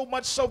us so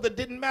much so that it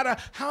didn't matter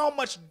how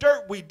much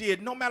dirt we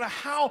did, no matter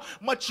how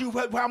much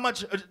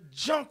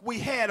junk we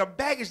had, or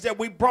baggage that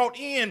we brought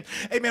in.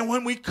 Amen.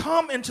 When we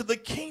come into the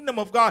kingdom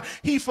of God,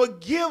 he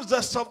forgives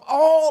us of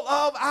all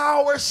of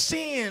our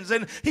sins,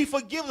 and he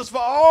forgives us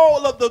for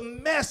all of the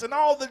mess and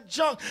all the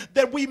junk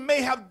that we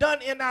may have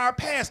done in our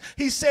past.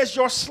 He says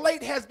your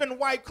slate has been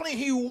wiped clean.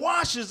 He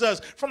washes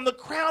us from the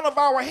crown of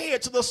our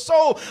head to the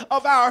sole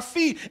of our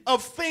feet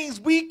of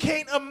things we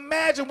can't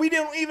imagine. We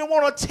didn't even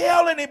want to tell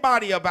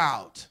anybody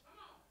about.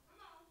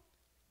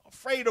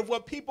 Afraid of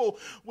what people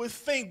would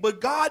think,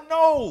 but God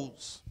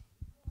knows,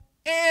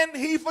 and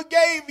he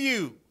forgave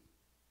you.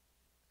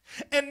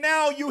 And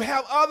now you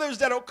have others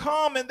that will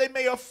come and they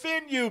may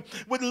offend you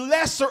with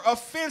lesser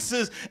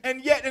offenses,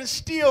 and yet and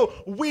still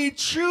we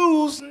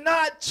choose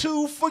not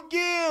to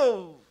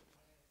forgive.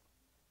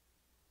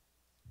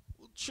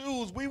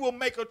 We will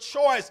make a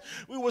choice.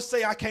 We will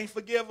say, I can't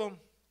forgive them.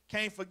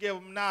 Can't forgive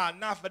them. Nah,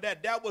 not for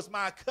that. That was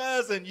my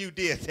cousin, you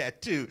did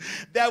that too.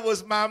 That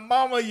was my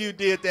mama, you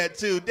did that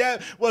too.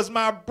 That was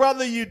my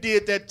brother, you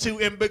did that too.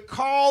 And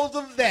because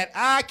of that,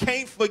 I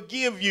can't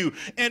forgive you.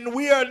 And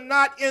we are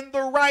not in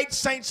the right,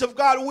 saints of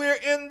God. We're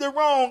in the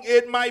wrong.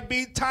 It might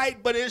be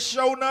tight, but it's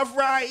sure enough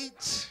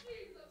right.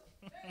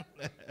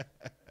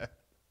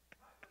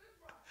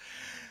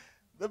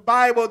 The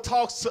Bible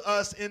talks to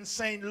us in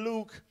St.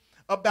 Luke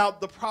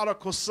about the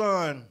prodigal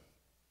son,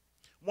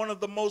 one of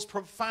the most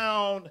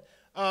profound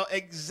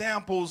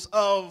examples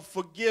of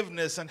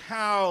forgiveness, and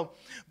how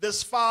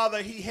this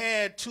father, he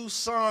had two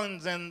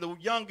sons, and the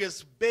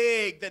youngest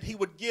begged that he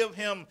would give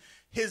him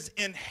his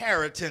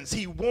inheritance.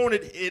 He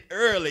wanted it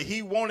early.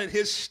 He wanted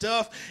his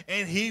stuff,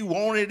 and he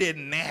wanted it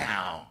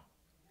now.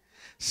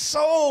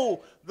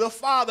 So the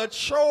father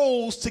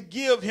chose to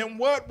give him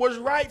what was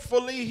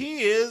rightfully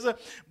his,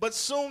 but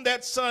soon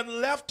that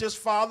son left his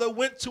father,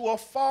 went to a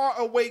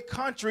faraway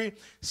country,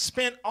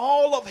 spent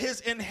all of his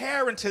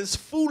inheritance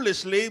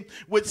foolishly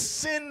with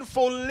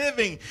sinful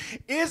living.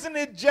 Isn't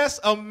it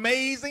just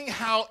amazing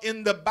how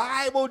in the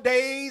Bible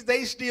days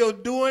they still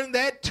doing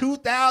that,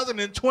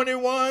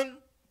 2021?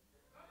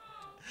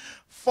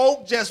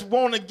 Folk just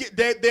want to get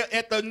there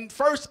at the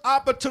first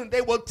opportunity.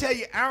 They will tell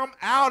you, I'm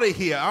out of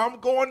here. I'm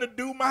going to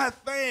do my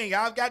thing.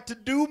 I've got to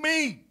do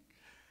me.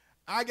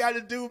 I got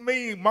to do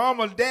me.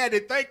 Mama, daddy,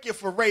 thank you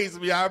for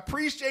raising me. I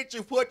appreciate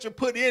you for what you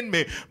put in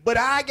me. But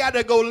I got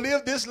to go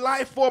live this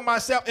life for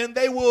myself. And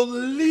they will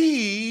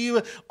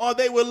leave, or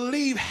they will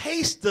leave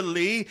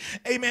hastily,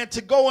 amen,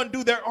 to go and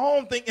do their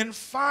own thing and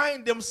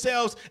find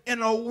themselves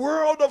in a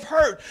world of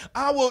hurt.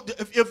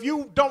 If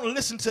you don't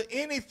listen to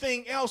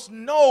anything else,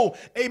 know,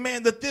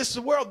 amen, that this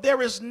world,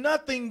 there is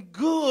nothing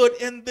good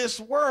in this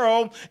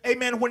world,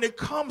 amen, when it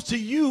comes to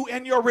you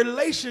and your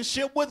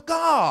relationship with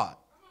God.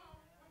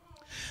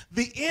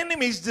 The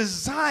enemy's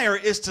desire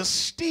is to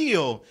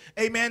steal,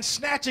 amen,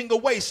 snatching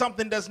away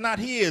something that's not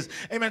his,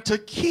 amen, to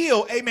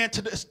kill, amen,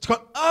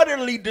 to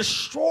utterly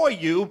destroy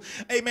you,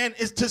 amen,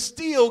 is to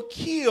steal,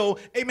 kill,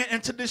 amen,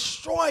 and to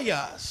destroy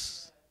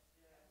us.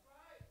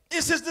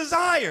 It's his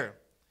desire.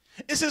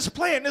 It's his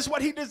plan. It's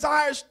what he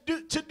desires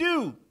to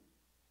do.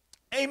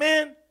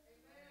 Amen.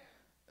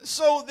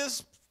 So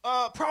this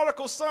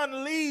prodigal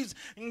son leaves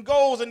and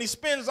goes, and he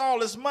spends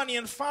all his money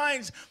and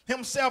finds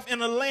himself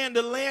in a land.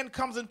 The land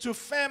comes into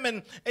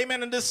famine,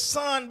 amen, and this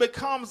son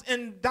becomes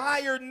in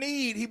dire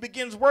need. He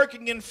begins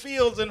working in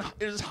fields and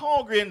is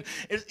hungry and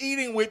is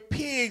eating with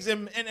pigs,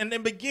 and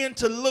then begin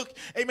to look,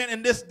 amen,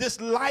 and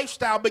this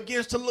lifestyle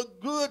begins to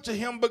look good to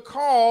him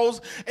because,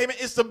 amen,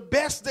 it's the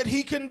best that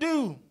he can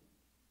do.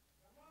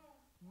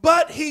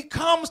 But he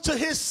comes to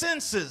his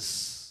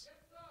senses.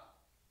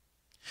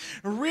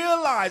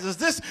 Realizes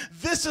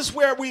this is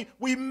where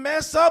we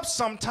mess up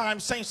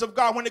sometimes, saints of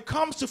God, when it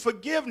comes to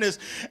forgiveness,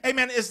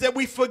 amen, is that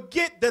we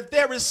forget that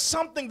there is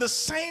something, the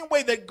same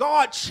way that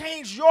God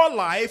changed your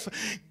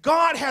life,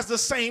 God has the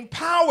same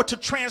power to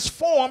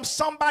transform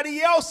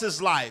somebody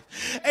else's life,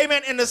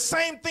 amen. And the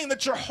same thing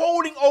that you're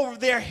holding over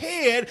their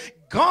head,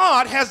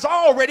 God has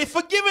already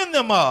forgiven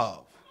them of.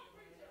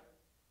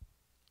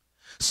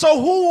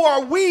 So who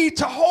are we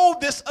to hold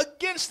this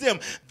against them?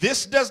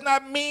 This does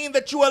not mean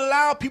that you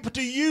allow people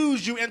to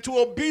use you and to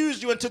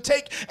abuse you and to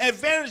take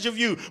advantage of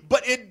you.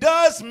 But it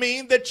does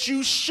mean that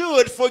you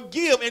should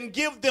forgive and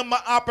give them an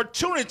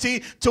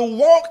opportunity to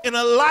walk in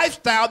a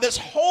lifestyle that's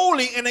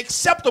holy and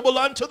acceptable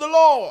unto the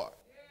Lord.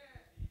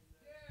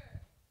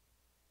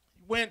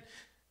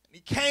 He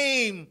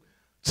came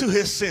to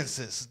his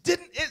senses.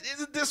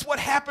 Isn't this what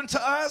happened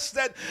to us?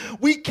 That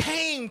we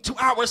came to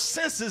our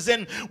senses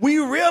and we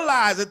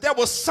realized that there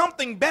was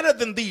something better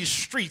than these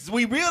streets.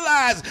 We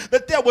realized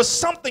that there was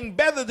something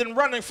better than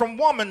running from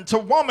woman to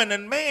woman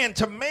and man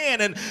to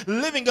man and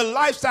living a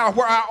lifestyle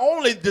where our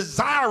only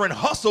desire and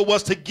hustle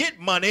was to get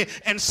money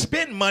and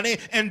spend money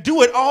and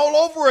do it all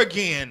over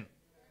again.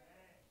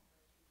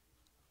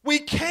 We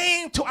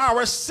came to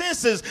our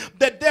senses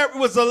that there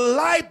was a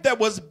life that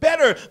was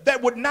better,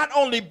 that would not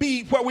only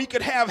be where we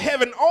could have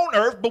heaven on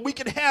earth, but we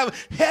could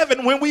have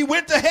heaven when we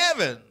went to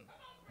heaven.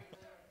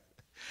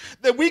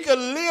 That we could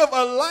live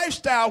a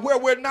lifestyle where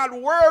we're not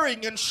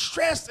worrying and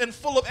stressed and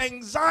full of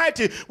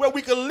anxiety, where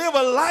we can live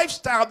a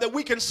lifestyle that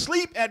we can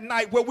sleep at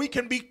night, where we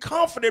can be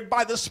comforted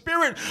by the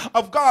Spirit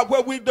of God,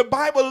 where the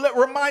Bible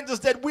reminds us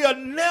that we are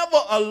never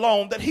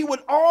alone, that he would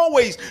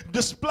always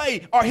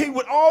display, or he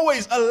would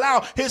always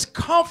allow his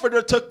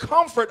comforter to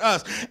comfort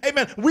us.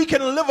 Amen. We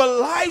can live a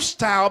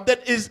lifestyle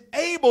that is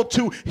able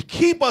to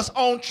keep us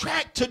on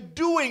track to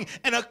doing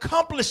and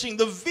accomplishing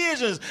the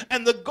visions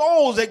and the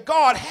goals that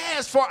God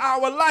has for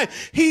our life.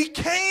 He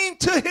came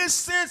to his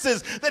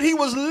senses that he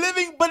was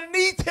living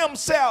beneath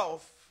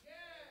himself.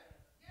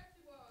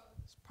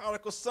 This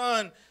prodigal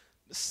son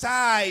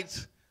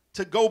decides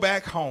to go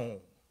back home.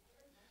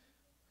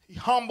 He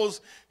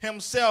humbles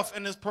himself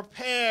and is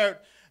prepared,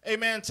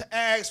 amen, to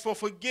ask for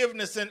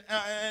forgiveness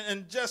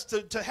and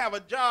just to have a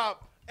job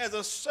as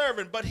a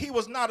servant. But he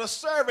was not a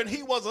servant,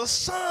 he was a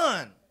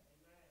son.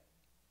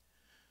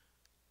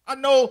 I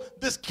know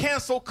this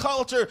cancel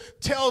culture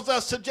tells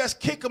us to just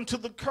kick them to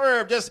the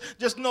curb, just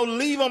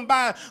leave them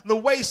by the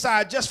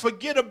wayside, just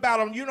forget about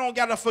them. You don't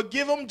got to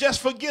forgive them,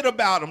 just forget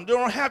about them. You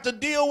don't have to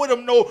deal with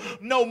them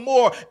no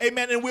more,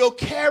 amen. And we'll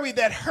carry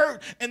that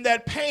hurt and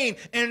that pain,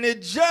 and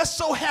it just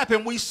so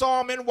happened we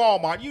saw them in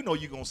Walmart. You know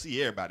you're going to see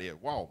everybody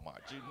at Walmart,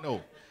 you know.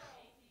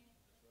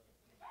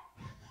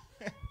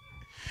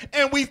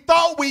 And we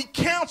thought we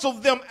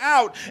canceled them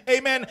out,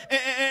 amen,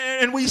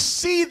 and we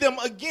see them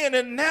again.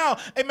 And now,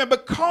 amen,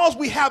 because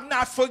we have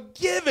not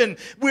forgiven,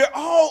 we're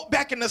all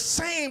back in the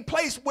same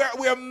place where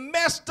we're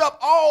messed up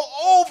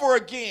all over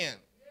again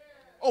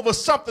over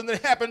something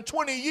that happened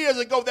 20 years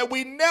ago that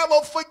we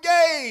never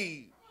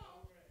forgave.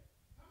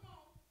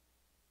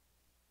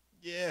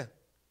 Yeah,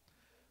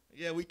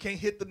 we can't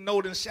hit the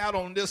note and shout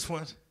on this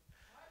one.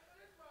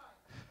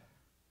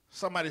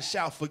 Somebody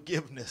shout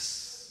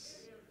forgiveness.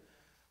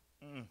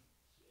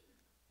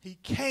 He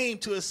came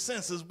to his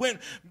senses, went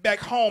back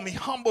home. He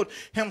humbled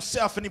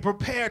himself and he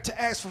prepared to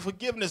ask for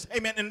forgiveness.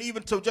 Amen. And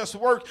even to just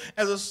work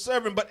as a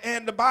servant.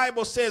 And the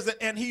Bible says that,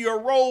 and he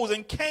arose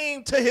and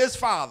came to his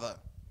father.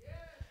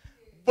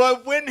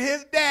 But when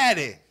his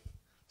daddy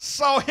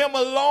saw him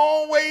a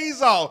long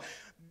ways off,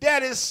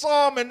 daddy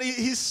saw him and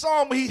he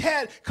saw him. He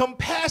had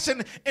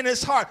compassion in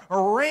his heart,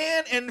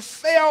 ran and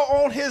fell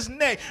on his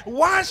neck.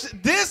 Watch,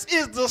 this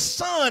is the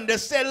son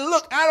that said,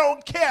 look, I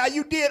don't care.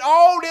 You did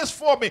all this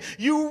for me.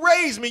 You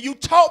raised me. You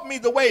taught me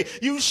the way.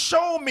 You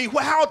showed me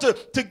how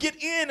to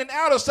get in and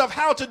out of stuff,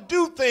 how to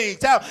do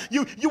things. How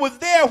you were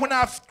there when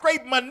I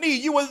scraped my knee.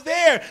 You were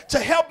there to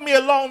help me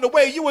along the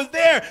way. You were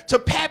there to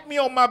pat me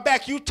on my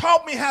back. You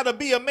taught me how to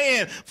be a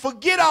man.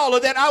 Forget all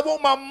of that. I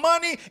want my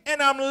money and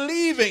I'm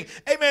leaving.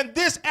 Amen.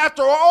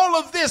 After all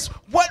of this,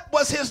 what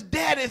was his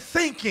daddy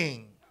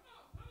thinking?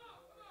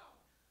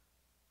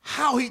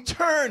 How he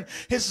turned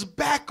his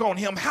back on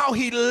him, how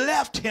he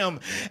left him,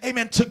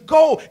 amen, to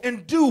go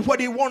and do what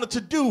he wanted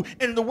to do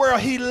in the world.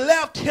 He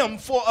left him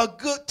for a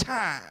good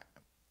time.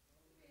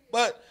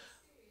 But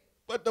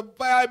the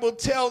Bible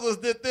tells us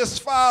that this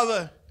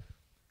father,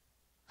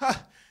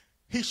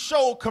 he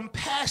showed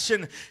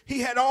compassion.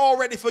 He had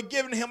already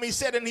forgiven him. He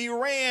said, and he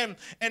ran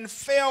and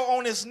fell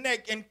on his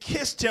neck and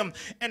kissed him.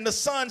 And the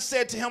son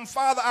said to him,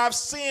 Father, I've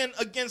sinned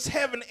against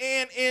heaven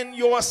and in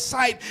your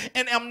sight,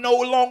 and am no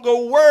longer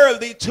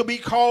worthy to be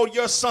called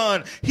your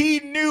son. He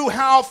knew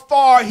how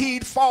far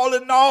he'd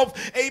fallen off,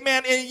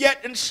 amen,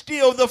 and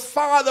still the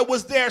father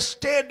was there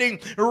standing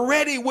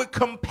ready with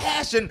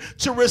compassion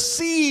to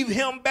receive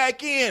him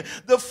back in.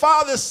 The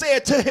father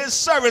said to his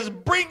servants,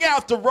 bring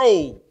out the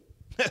robe.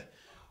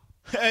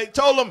 He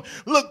told him,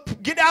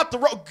 look, get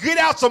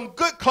out some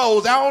good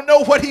clothes. I don't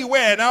know what he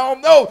wearing. I don't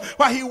know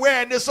why he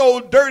wearing this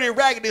old dirty,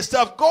 raggedy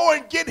stuff. Go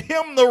and get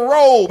him the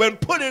robe and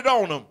put it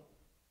on him.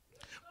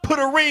 Put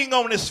a ring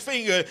on his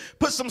finger.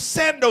 Put some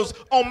sandals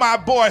on my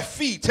boy's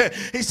feet.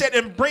 He said,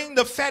 and bring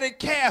the fatted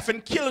calf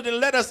and kill it and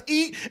let us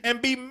eat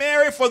and be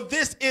merry. For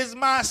this is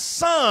my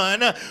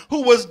son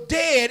who was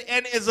dead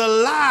and is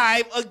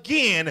alive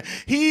again.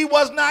 He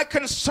was not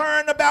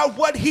concerned about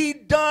what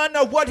he'd done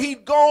or what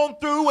he'd gone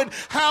through and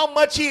how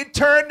much he had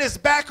turned his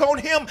back on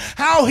him,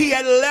 how he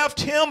had left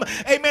him,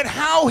 amen,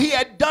 how he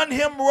had done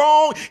him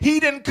wrong.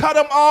 He didn't cut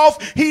him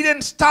off. He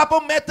didn't stop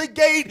him at the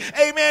gate.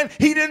 Amen.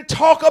 He didn't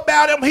talk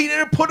about him. He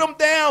didn't put him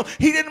down.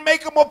 He didn't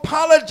make him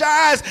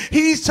apologize.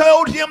 He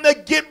told him to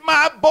get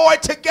my boy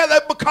together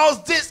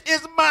because this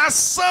is my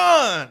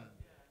son.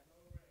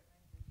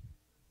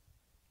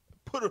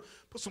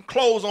 Put some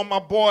clothes on my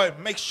boy.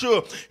 Make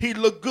sure he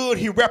look good.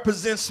 He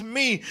represents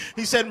me.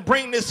 He said,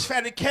 bring this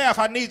fatted calf.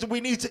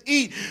 We need to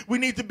eat. We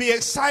need to be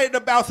excited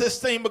about this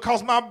thing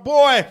because my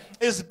boy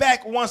is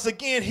back once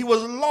again. He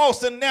was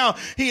lost and now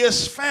he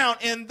is found.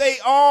 And they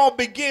all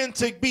begin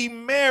to be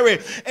merry.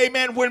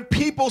 Amen. When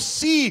people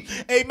see,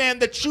 amen,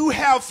 that you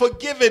have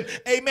forgiven,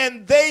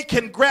 amen, they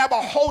can grab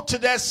a hold to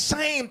that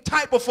same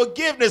type of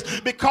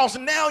forgiveness because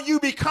now you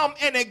become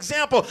an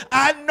example.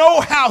 I know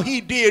how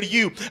he did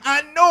you.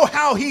 I know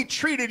how he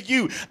treated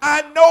you.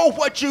 I know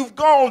what you've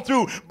gone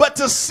through, but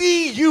to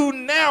see you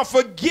now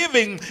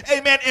forgiving,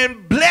 amen,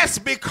 and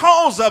blessed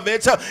because of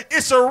it,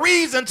 it's a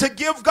reason to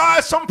give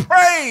God some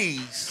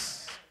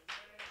praise.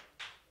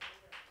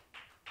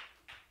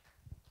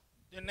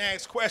 Then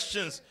ask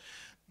questions,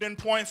 then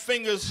point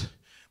fingers,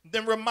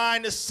 then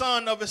remind the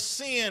son of his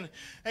sin.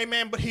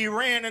 Amen. But he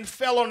ran and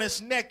fell on his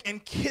neck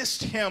and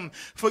kissed him.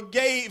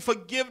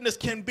 Forgiveness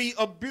can be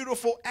a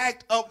beautiful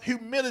act of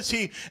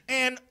humility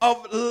and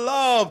of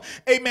love.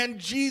 Amen.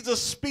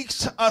 Jesus speaks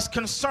to us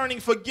concerning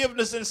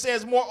forgiveness and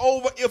says,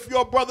 moreover, if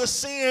your brother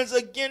sins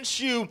against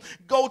you,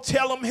 go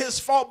tell him his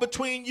fault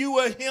between you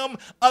and him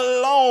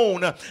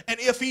alone. And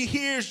if he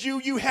hears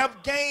you, you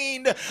have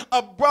gained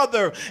a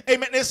brother.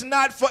 Amen. It's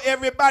not for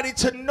everybody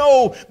to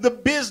know the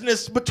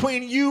business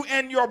between you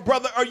and your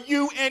brother or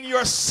you and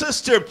your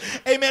sister.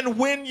 Amen.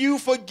 When you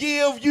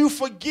forgive, you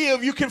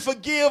forgive. You can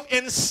forgive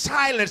in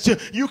silence.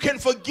 You can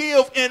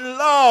forgive in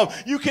love.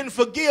 You can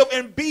forgive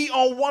and be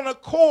on one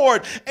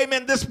accord.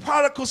 Amen. This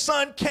prodigal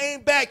son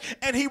came back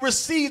and he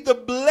received the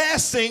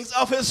blessings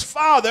of his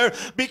father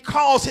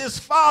because his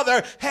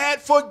father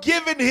had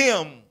forgiven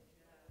him.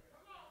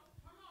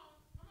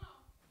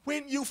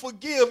 When you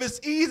forgive, it's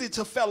easy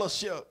to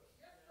fellowship.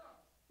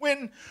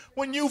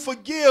 When you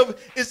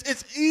forgive,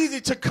 it's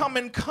easy to come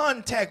in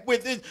contact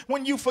with it.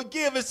 When you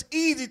forgive, it's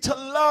easy to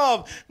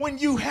love when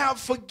you have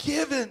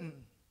forgiven.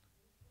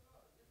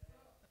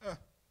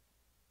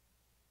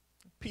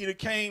 Peter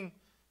came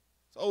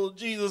So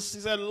Jesus, he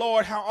said,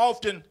 Lord, how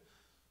often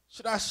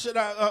should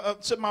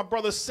my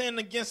brother sin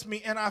against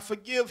me and I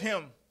forgive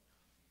him?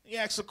 He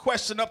asked a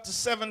question up to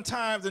 7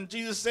 times, and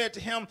Jesus said to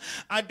him,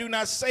 I do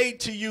not say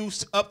to you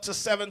up to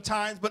 7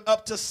 times, but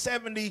up to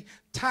 70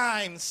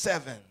 times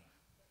 7.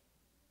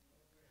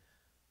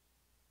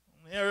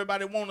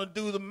 Everybody want to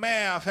do the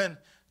math and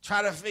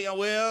try to figure,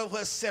 well,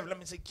 what's 7? Let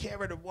me say,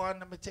 carry the 1.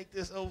 Let me take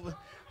this over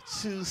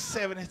to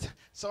 70.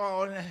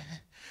 So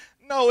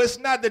no, it's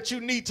not that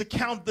you need to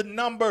count the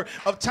number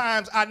of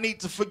times I need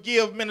to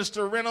forgive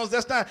Minister Reynolds.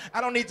 That's not,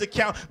 I don't need to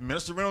count.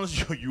 Minister Reynolds,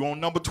 you on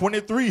number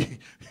 23.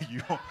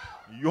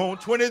 You on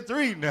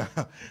 23 now.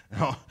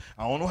 I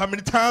don't know how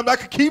many times I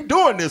could keep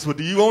doing this with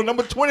you on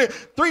number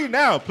 23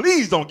 now.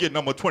 Please don't get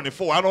number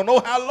 24. I don't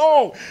know how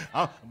long,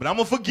 but I'm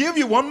going to forgive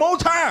you one more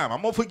time.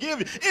 I'm going to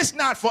forgive you. It's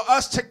not for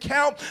us to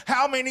count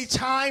how many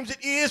times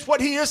it is. What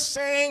he is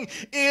saying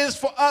is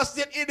for us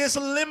that it is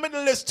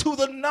limitless to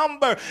the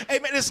number.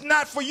 Amen. It's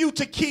not for you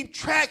to keep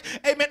track.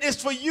 Amen.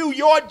 It's for you.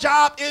 Your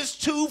job is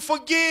to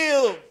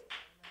forgive.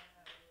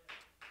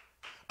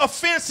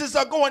 Offenses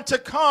are going to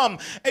come.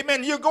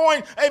 Amen.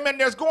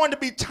 There's going to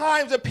be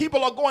times that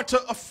people are going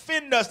to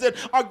offend us, that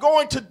are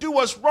going to do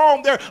us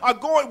wrong.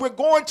 We're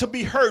going to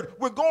be hurt.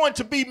 We're going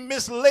to be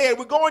misled.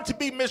 We're going to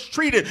be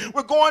mistreated.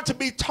 We're going to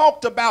be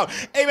talked about.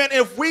 Amen.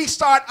 If we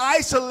start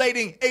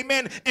isolating,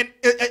 amen,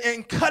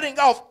 and cutting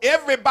off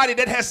everybody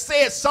that has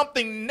said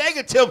something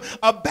negative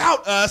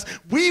about us,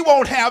 we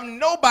won't have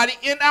nobody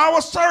in our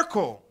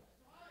circle.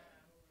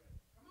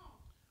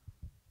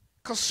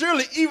 Because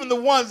surely even the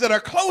ones that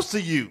are close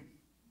to you.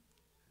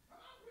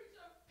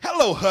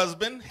 Hello,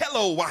 husband.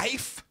 Hello,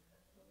 wife.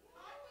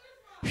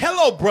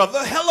 Hello, brother.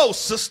 Hello,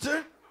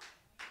 sister.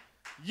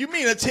 You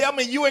mean to tell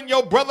me you and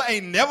your brother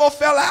ain't never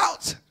fell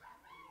out?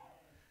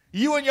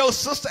 You and your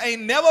sister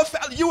ain't never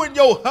fell out? You and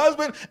your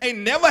husband ain't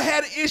never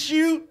had an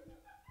issue?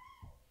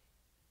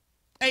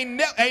 Ain't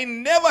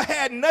never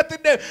had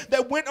nothing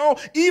that went on?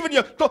 Even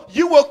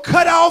you will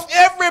cut off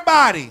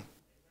everybody.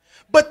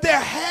 But there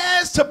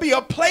has to be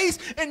a place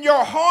in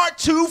your heart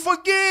to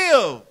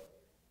forgive.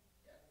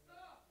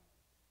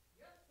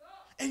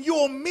 And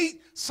you'll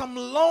meet some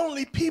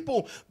lonely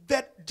people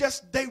that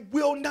they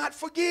will not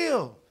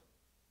forgive.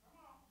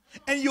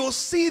 And you'll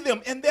see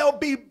them and they'll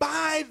be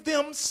by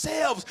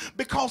themselves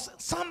because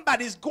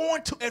somebody's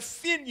going to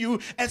offend you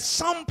at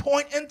some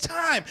point in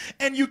time.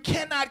 And you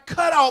cannot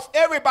cut off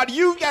everybody.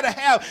 You got to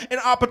have an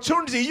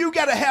opportunity. You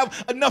got to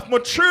have enough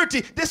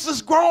maturity. This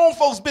is grown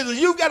folks' business.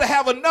 You got to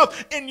have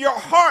enough in your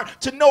heart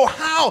to know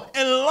how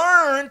and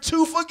learn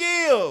to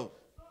forgive.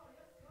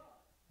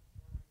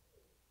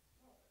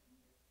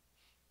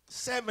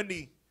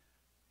 70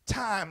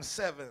 times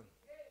 7.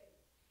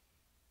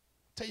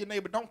 Tell your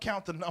neighbor, don't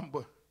count the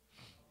number.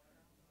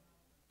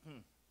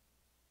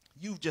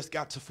 You've just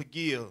got to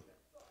forgive.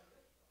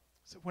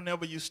 So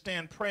whenever you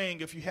stand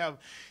praying, if you have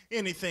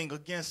anything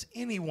against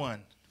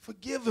anyone,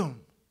 forgive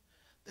them,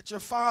 that your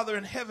Father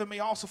in heaven may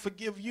also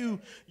forgive you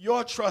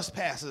your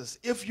trespasses.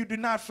 If you do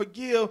not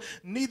forgive,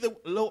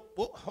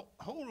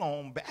 hold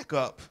on, back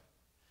up.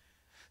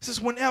 It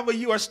says whenever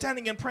you are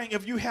standing and praying,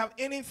 if you have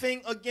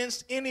anything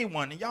against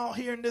anyone, y'all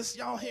hearing this?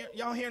 Y'all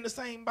hearing the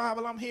same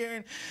Bible I'm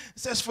hearing? It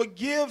says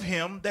forgive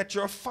him that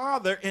your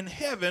Father in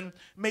heaven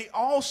may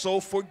also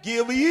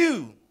forgive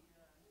you.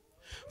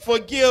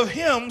 Forgive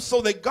him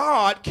so that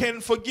God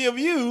can forgive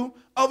you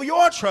of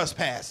your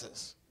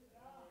trespasses.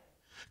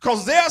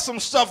 Because there's some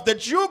stuff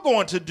that you're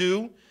going to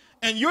do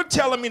and you're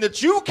telling me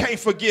that you can't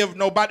forgive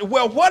nobody.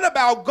 Well, what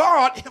about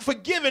God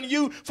forgiving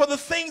you for the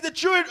things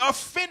that you're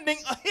offending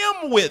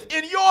him with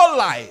in your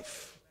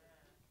life?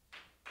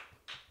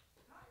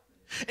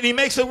 And he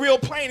makes it real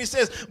plain. He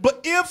says,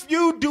 but if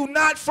you do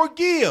not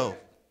forgive,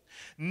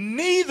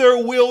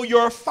 neither will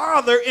your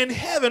Father in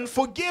heaven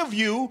forgive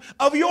you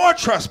of your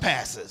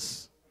trespasses.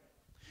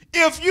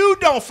 If you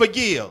don't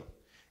forgive,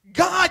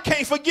 God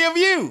can't forgive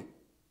you.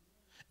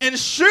 And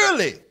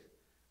surely,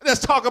 let's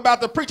talk about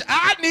the preacher.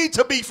 I need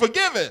to be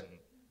forgiven.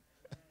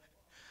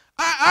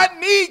 I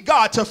need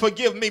God to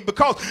forgive me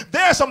because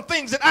there are some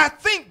things that I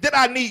think that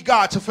I need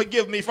God to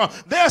forgive me from.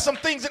 There are some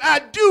things that I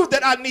do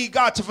that I need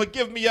God to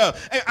forgive me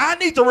of. And I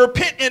need to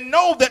repent and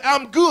know that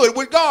I'm good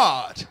with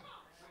God.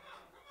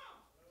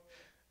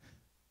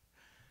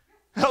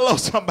 Hello,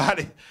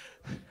 somebody.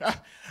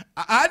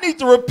 I need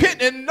to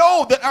repent and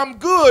know that I'm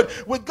good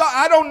with God.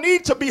 I don't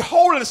need to be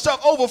holding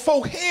stuff over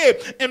folks'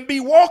 head and be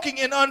walking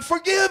in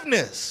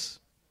unforgiveness.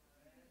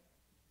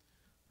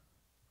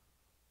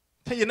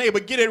 Tell your neighbor,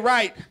 get it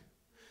right.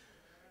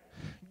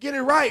 Get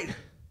it right.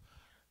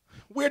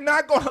 We're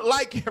not going to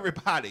like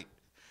everybody.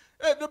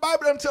 The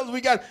Bible tells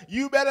us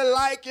you better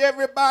like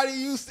everybody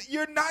you see.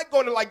 You're not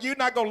going to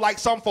like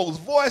some folks'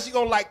 voice. You're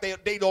going to like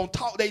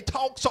they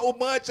talk so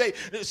much.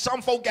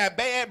 Some folk got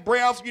bad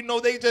breath.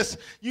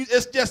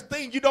 It's just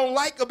things you don't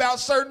like about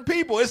certain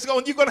people.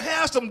 You're going to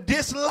have some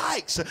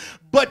dislikes,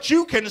 but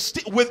you can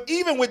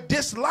even with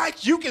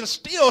dislikes, you can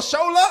still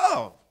show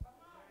love.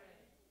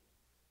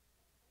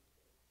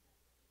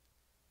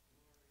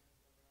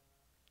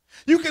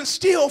 You can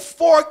still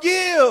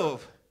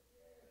forgive.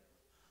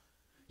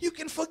 You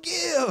can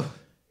forgive.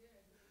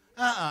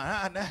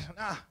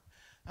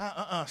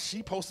 She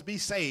supposed to be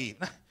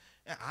saved.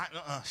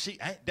 She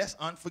ain't. That's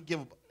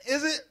unforgivable.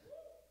 Is it?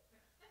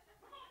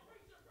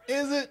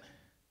 Is it?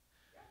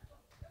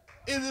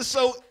 Is it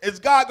so? Is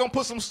God gonna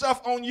put some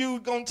stuff on you?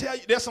 Gonna tell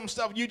you there's some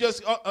stuff you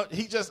just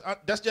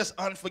that's just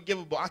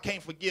unforgivable. I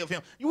can't forgive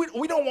him.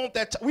 We don't want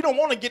that. We don't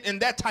want to get in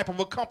that type of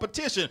a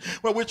competition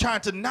where we're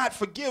trying to not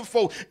forgive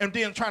folk and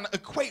then trying to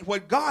equate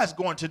what God's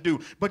going to do.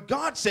 But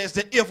God says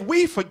that if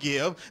we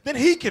forgive, then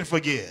He can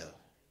forgive.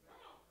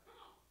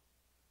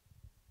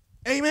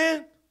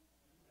 Amen.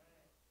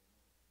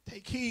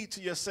 Take heed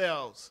to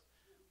yourselves.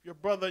 Your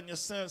brother and your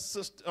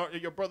sister, or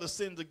your brother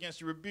sins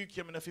against you, rebuke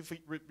him, and if he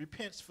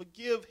repents,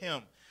 forgive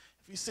him.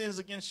 If he sins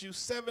against you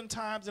 7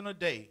 times in a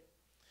day,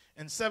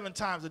 and 7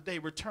 times a day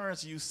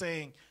returns to you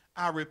saying,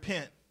 I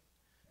repent,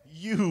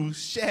 you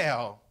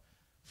shall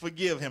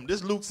forgive him. This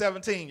is Luke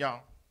 17,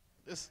 y'all.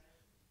 This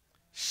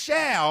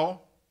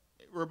shall,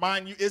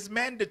 remind you, is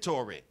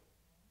mandatory. It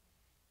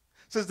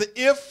says that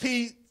if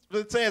he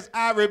says,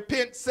 I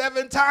repent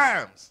 7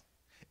 times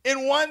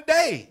in one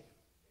day,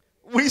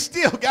 we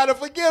still got to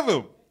forgive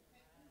him.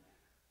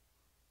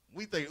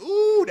 We think,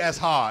 ooh, that's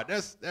hard.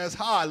 That's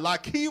hard.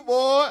 Like he,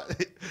 boy,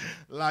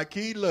 like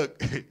he,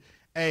 look,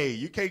 hey,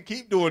 you can't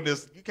keep doing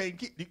this. You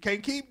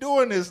can't keep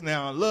doing this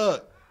now.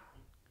 Look,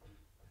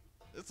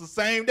 it's the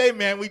same day,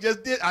 man. We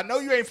just did. I know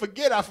you ain't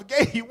forget. I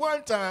forgave you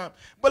one time,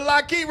 but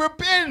like he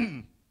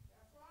repenting.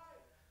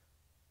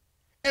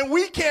 And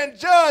we can't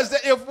judge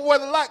that if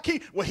whether like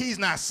he, well, he's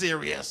not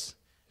serious.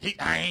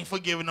 I ain't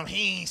forgiving him.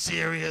 He ain't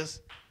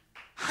serious.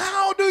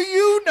 How do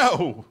you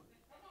know?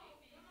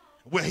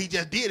 Well, he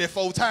just did it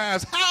 4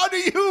 times. How do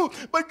you?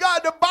 But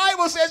God, the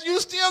Bible says you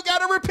still got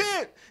to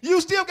repent.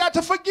 You still got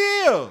to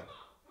forgive.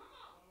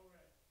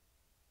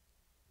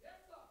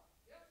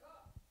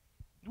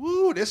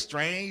 Woo, this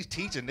strange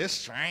teaching. This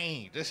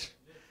strange. This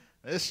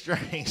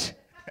strange.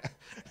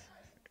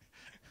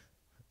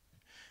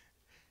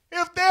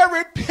 If they're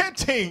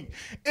repenting,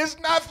 it's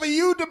not for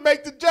you to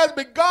make the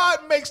judgment.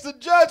 God makes the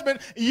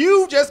judgment.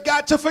 You just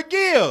got to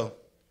forgive.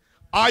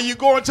 Are you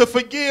going to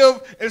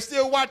forgive and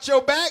still watch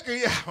your back?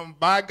 Yeah,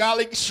 by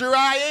golly, sure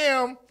I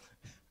am.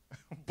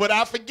 But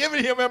I've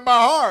forgiven him in my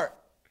heart.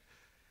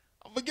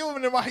 I'm forgiving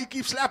him in my heart. He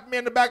keeps slapping me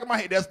in the back of my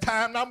head. That's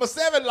time number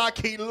 7,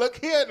 Lockheed. Look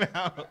here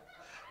now.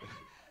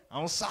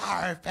 I'm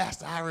sorry,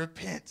 Pastor. I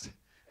repent.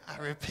 I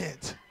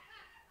repent.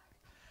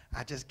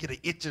 I just get an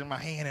itch in my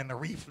hand and a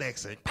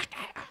reflex. And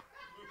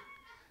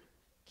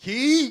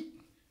Key.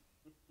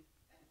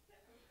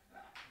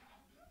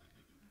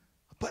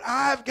 But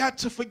I've got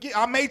to forgive.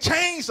 I may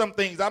change some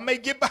things. I may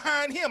get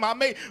behind him. I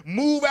may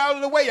move out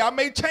of the way. I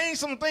may change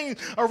some things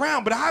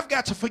around. But I've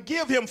got to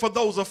forgive him for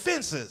those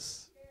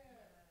offenses.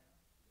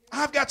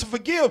 I've got to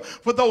forgive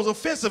for those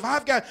offensive.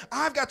 I've got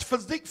to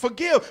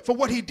forgive for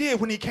what he did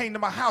when he came to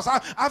my house.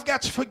 I've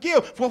got to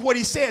forgive for what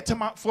he said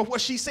for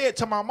what she said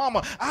to my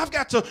mama. I've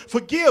got to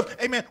forgive,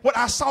 amen, what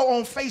I saw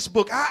on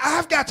Facebook.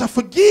 I've got to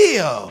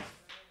forgive.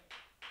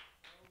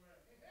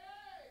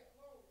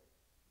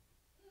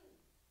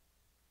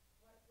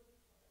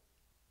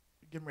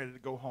 Getting ready to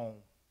go home.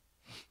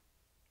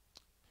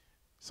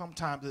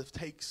 Sometimes it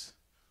takes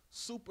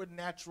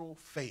supernatural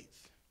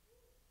faith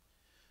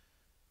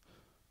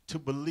to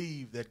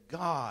believe that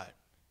God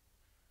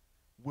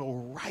will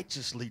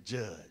righteously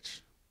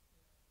judge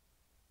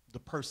the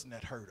person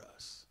that hurt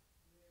us.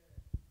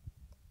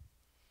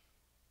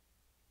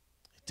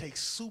 It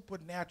takes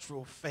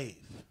supernatural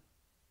faith.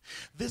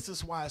 This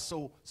is why it's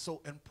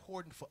so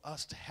important for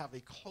us to have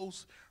a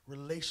close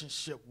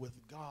relationship with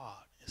God.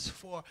 It's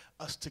for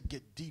us to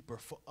get deeper,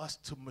 for us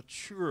to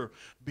mature,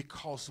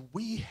 because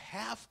we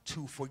have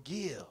to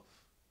forgive.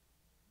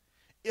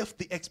 If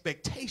the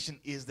expectation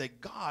is that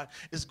God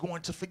is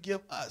going to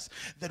forgive us,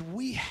 that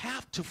we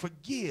have to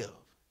forgive.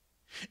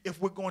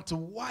 If we're going to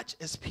watch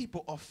as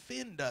people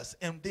offend us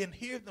and then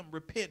hear them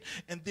repent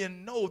and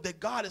then know that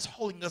God is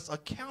holding us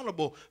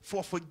accountable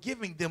for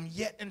forgiving them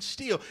yet and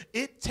still,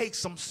 it takes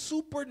some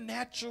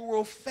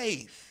supernatural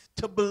faith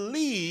to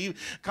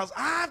believe, because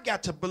I've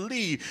got to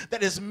believe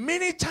that as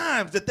many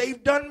times that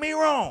they've done me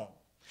wrong,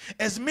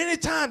 as many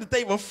times that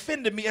they've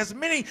offended me, as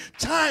many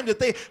times that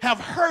they have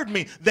hurt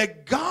me,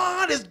 that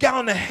God is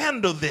going to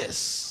handle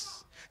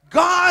this.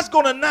 God's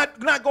going to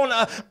not going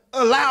to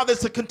allow this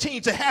to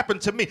continue to happen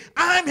to me.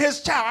 I'm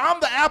his child. I'm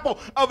the apple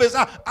of his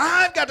eye.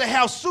 I've got to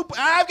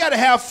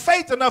have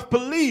faith enough to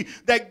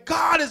believe that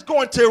God is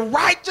going to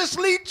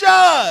righteously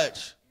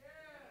judge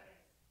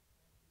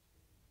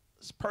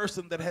this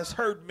person that has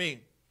hurt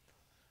me.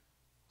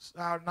 It's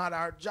not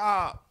our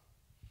job.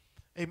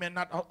 Amen.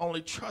 Not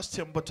only trust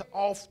him, but to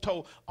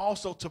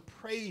also to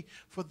pray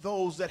for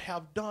those that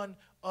have done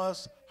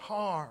us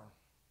harm.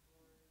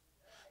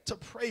 To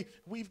pray.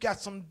 We've got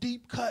some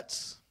deep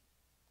cuts,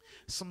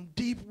 some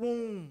deep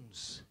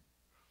wounds.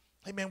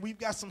 Amen. We've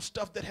got some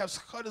stuff that has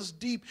cut us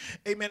deep.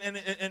 Amen.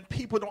 And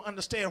people don't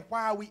understand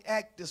why we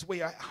act this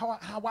way, or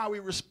why we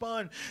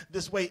respond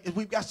this way.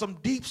 We've got some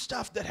deep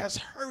stuff that has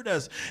hurt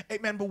us.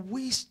 Amen. But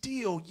we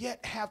still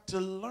yet have to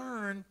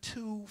learn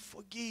to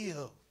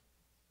forgive.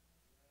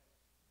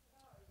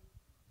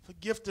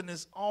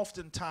 Forgiveness is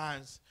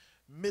oftentimes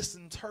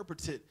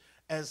misinterpreted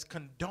as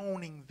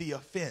condoning the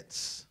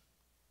offense.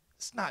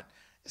 It's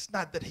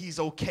not that he's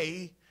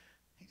okay.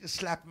 He's just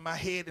slapping my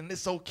head and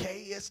it's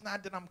okay. It's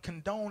not that I'm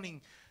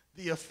condoning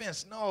the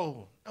offense.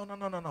 No,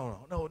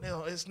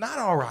 it's not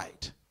all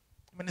right.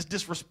 I mean, it's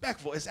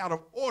disrespectful. It's out of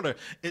order.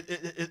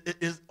 It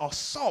is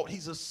assault.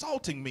 He's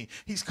assaulting me.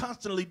 He's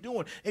constantly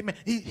doing. Amen.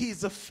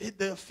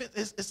 The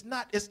offense. It's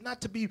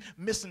not to be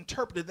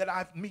misinterpreted that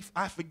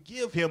I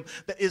forgive him.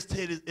 That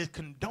it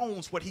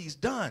condones what he's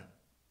done.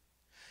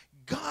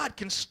 God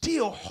can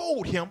still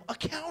hold him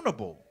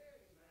accountable.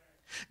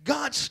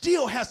 God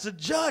still has to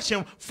judge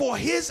him for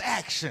his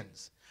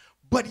actions,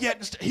 but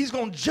yet he's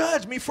going to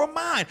judge me for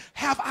mine.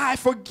 Have I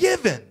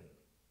forgiven?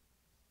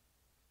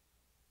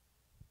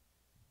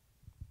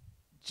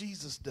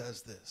 Jesus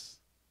does this.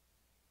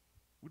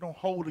 We don't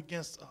hold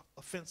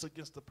offense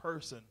against the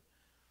person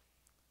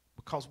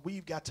because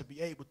we've got to be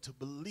able to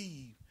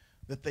believe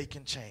that they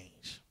can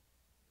change.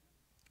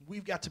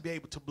 We've got to be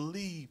able to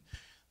believe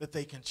that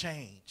they can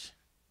change.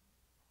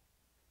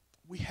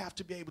 We have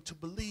to be able to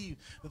believe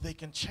that they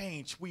can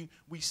change. We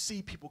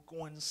see people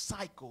go in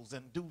cycles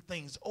and do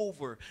things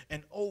over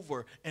and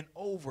over and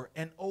over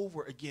and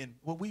over again.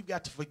 Well, we've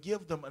got to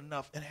forgive them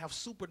enough and have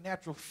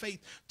supernatural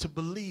faith to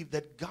believe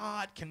that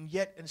God can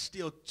yet and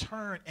still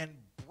turn and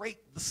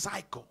break the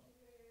cycle.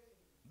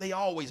 They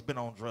always been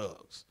on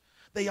drugs.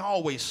 They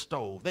always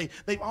stole.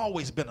 They've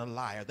always been a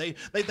liar.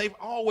 They've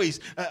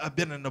always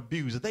been an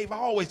abuser.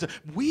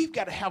 We've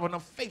got to have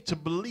enough faith to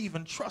believe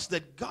and trust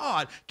that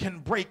God can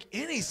break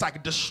any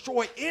cycle,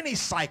 destroy any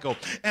cycle,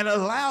 and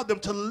allow them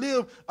to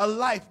live a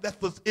life that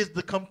is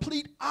the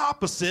complete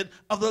opposite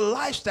of the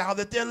lifestyle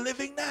that they're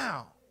living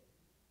now.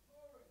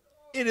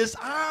 It is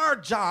our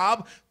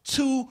job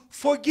to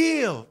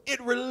forgive.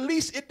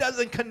 It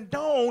doesn't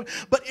condone,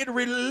 but it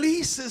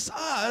releases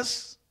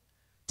us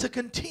to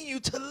continue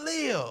to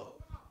live.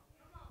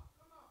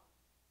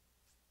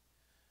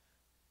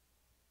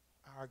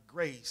 Our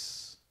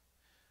grace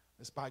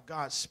is by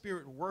God's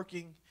Spirit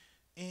working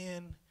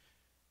in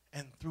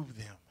and through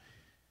them,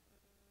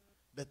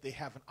 that they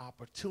have an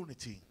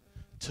opportunity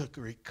to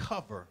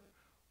recover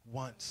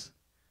once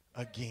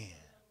again.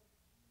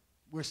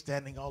 We're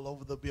standing all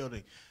over the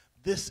building.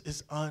 This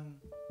is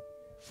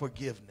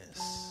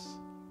unforgiveness.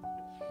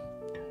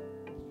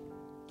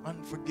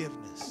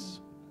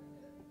 Unforgiveness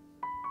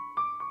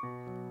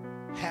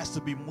has to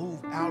be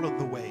moved out of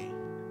the way.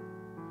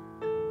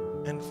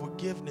 And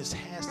forgiveness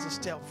has to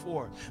step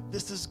forward.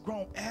 This is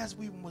grown as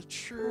we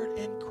matured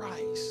in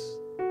Christ.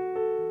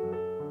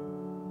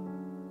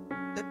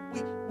 That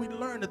we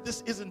learn that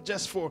this isn't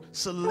just for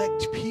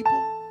select people.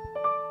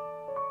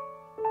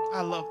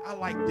 I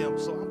like them,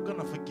 so I'm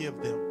gonna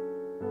forgive them.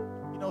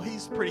 You know,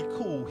 he's pretty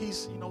cool.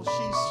 She's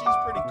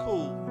pretty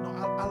cool. You know,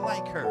 I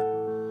like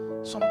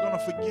her, so I'm gonna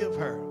forgive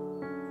her.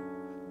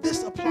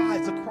 This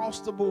applies across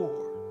the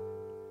board,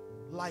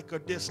 like or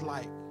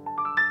dislike.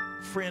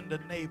 Friend or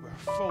neighbor,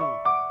 foe,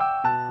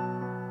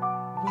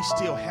 we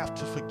still have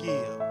to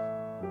forgive.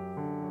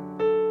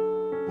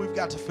 We've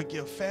got to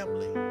forgive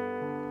family.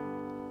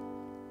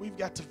 We've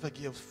got to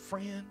forgive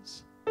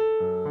friends.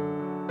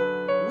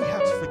 We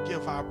have to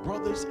forgive our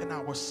brothers and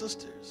our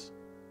sisters,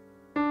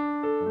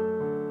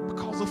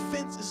 because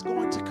offense is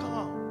going to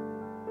come.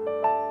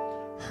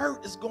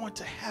 Hurt is going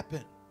to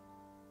happen.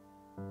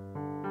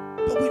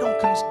 But we don't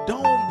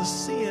condone the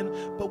sin,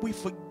 but we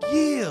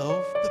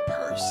forgive the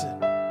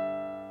person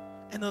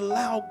and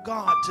allow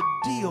God to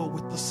deal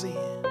with the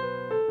sin.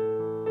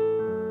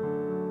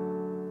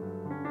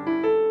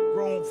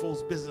 Grown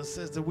folks' business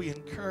says that we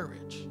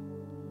encourage,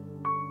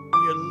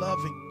 we are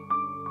loving,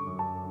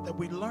 that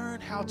we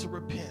learn how to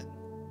repent.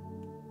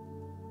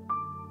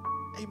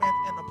 Amen.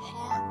 And a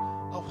part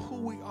of who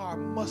we are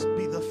must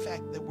be the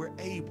fact that we're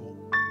able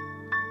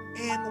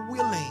and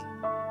willing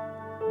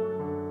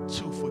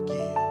to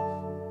forgive.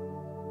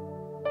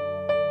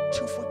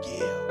 To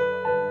forgive.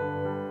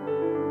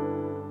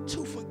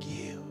 To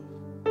forgive.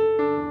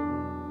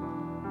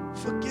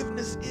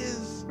 Forgiveness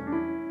is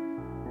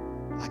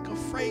like a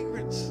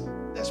fragrance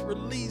that's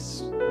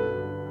released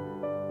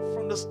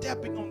from the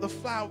stepping on the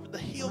flower, the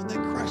heel that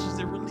crushes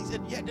it, releases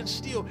it, yet it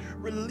still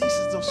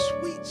releases a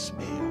sweet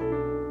smell.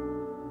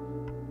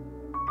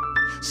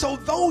 So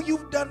though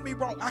you've done me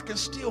wrong, I can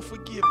still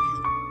forgive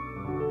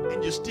you.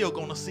 And you're still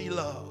going to see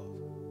love.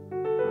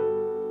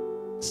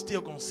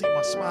 Still going to see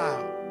my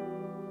smile.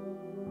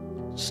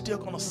 Still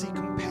going to see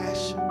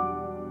compassion.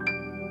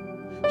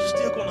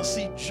 Still going to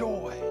see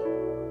joy.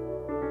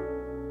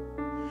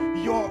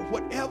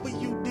 Whatever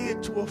you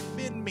did to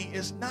offend me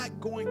is not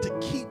going to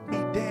keep me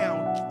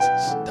down.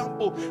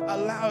 stumble,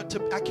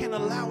 I can't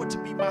allow it to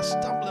be my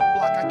stumbling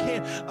block. I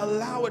can't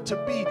allow it to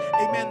be,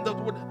 amen,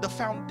 the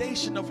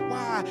foundation of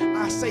why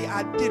I say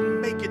I didn't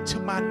make it to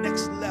my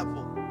next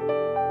level.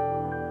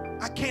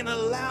 I can't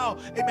allow,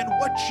 amen,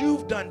 what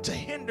you've done to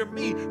hinder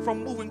me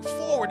from moving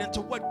forward into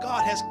what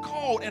God has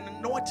called and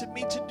anointed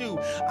me to do.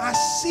 I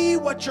see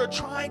what you're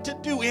trying to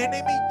do,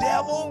 enemy,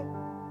 devil,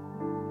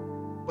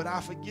 but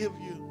I forgive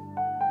you.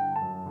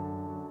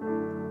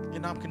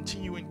 And I'm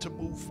continuing to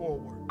move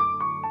forward.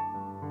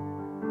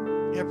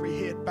 Every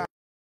head bowed.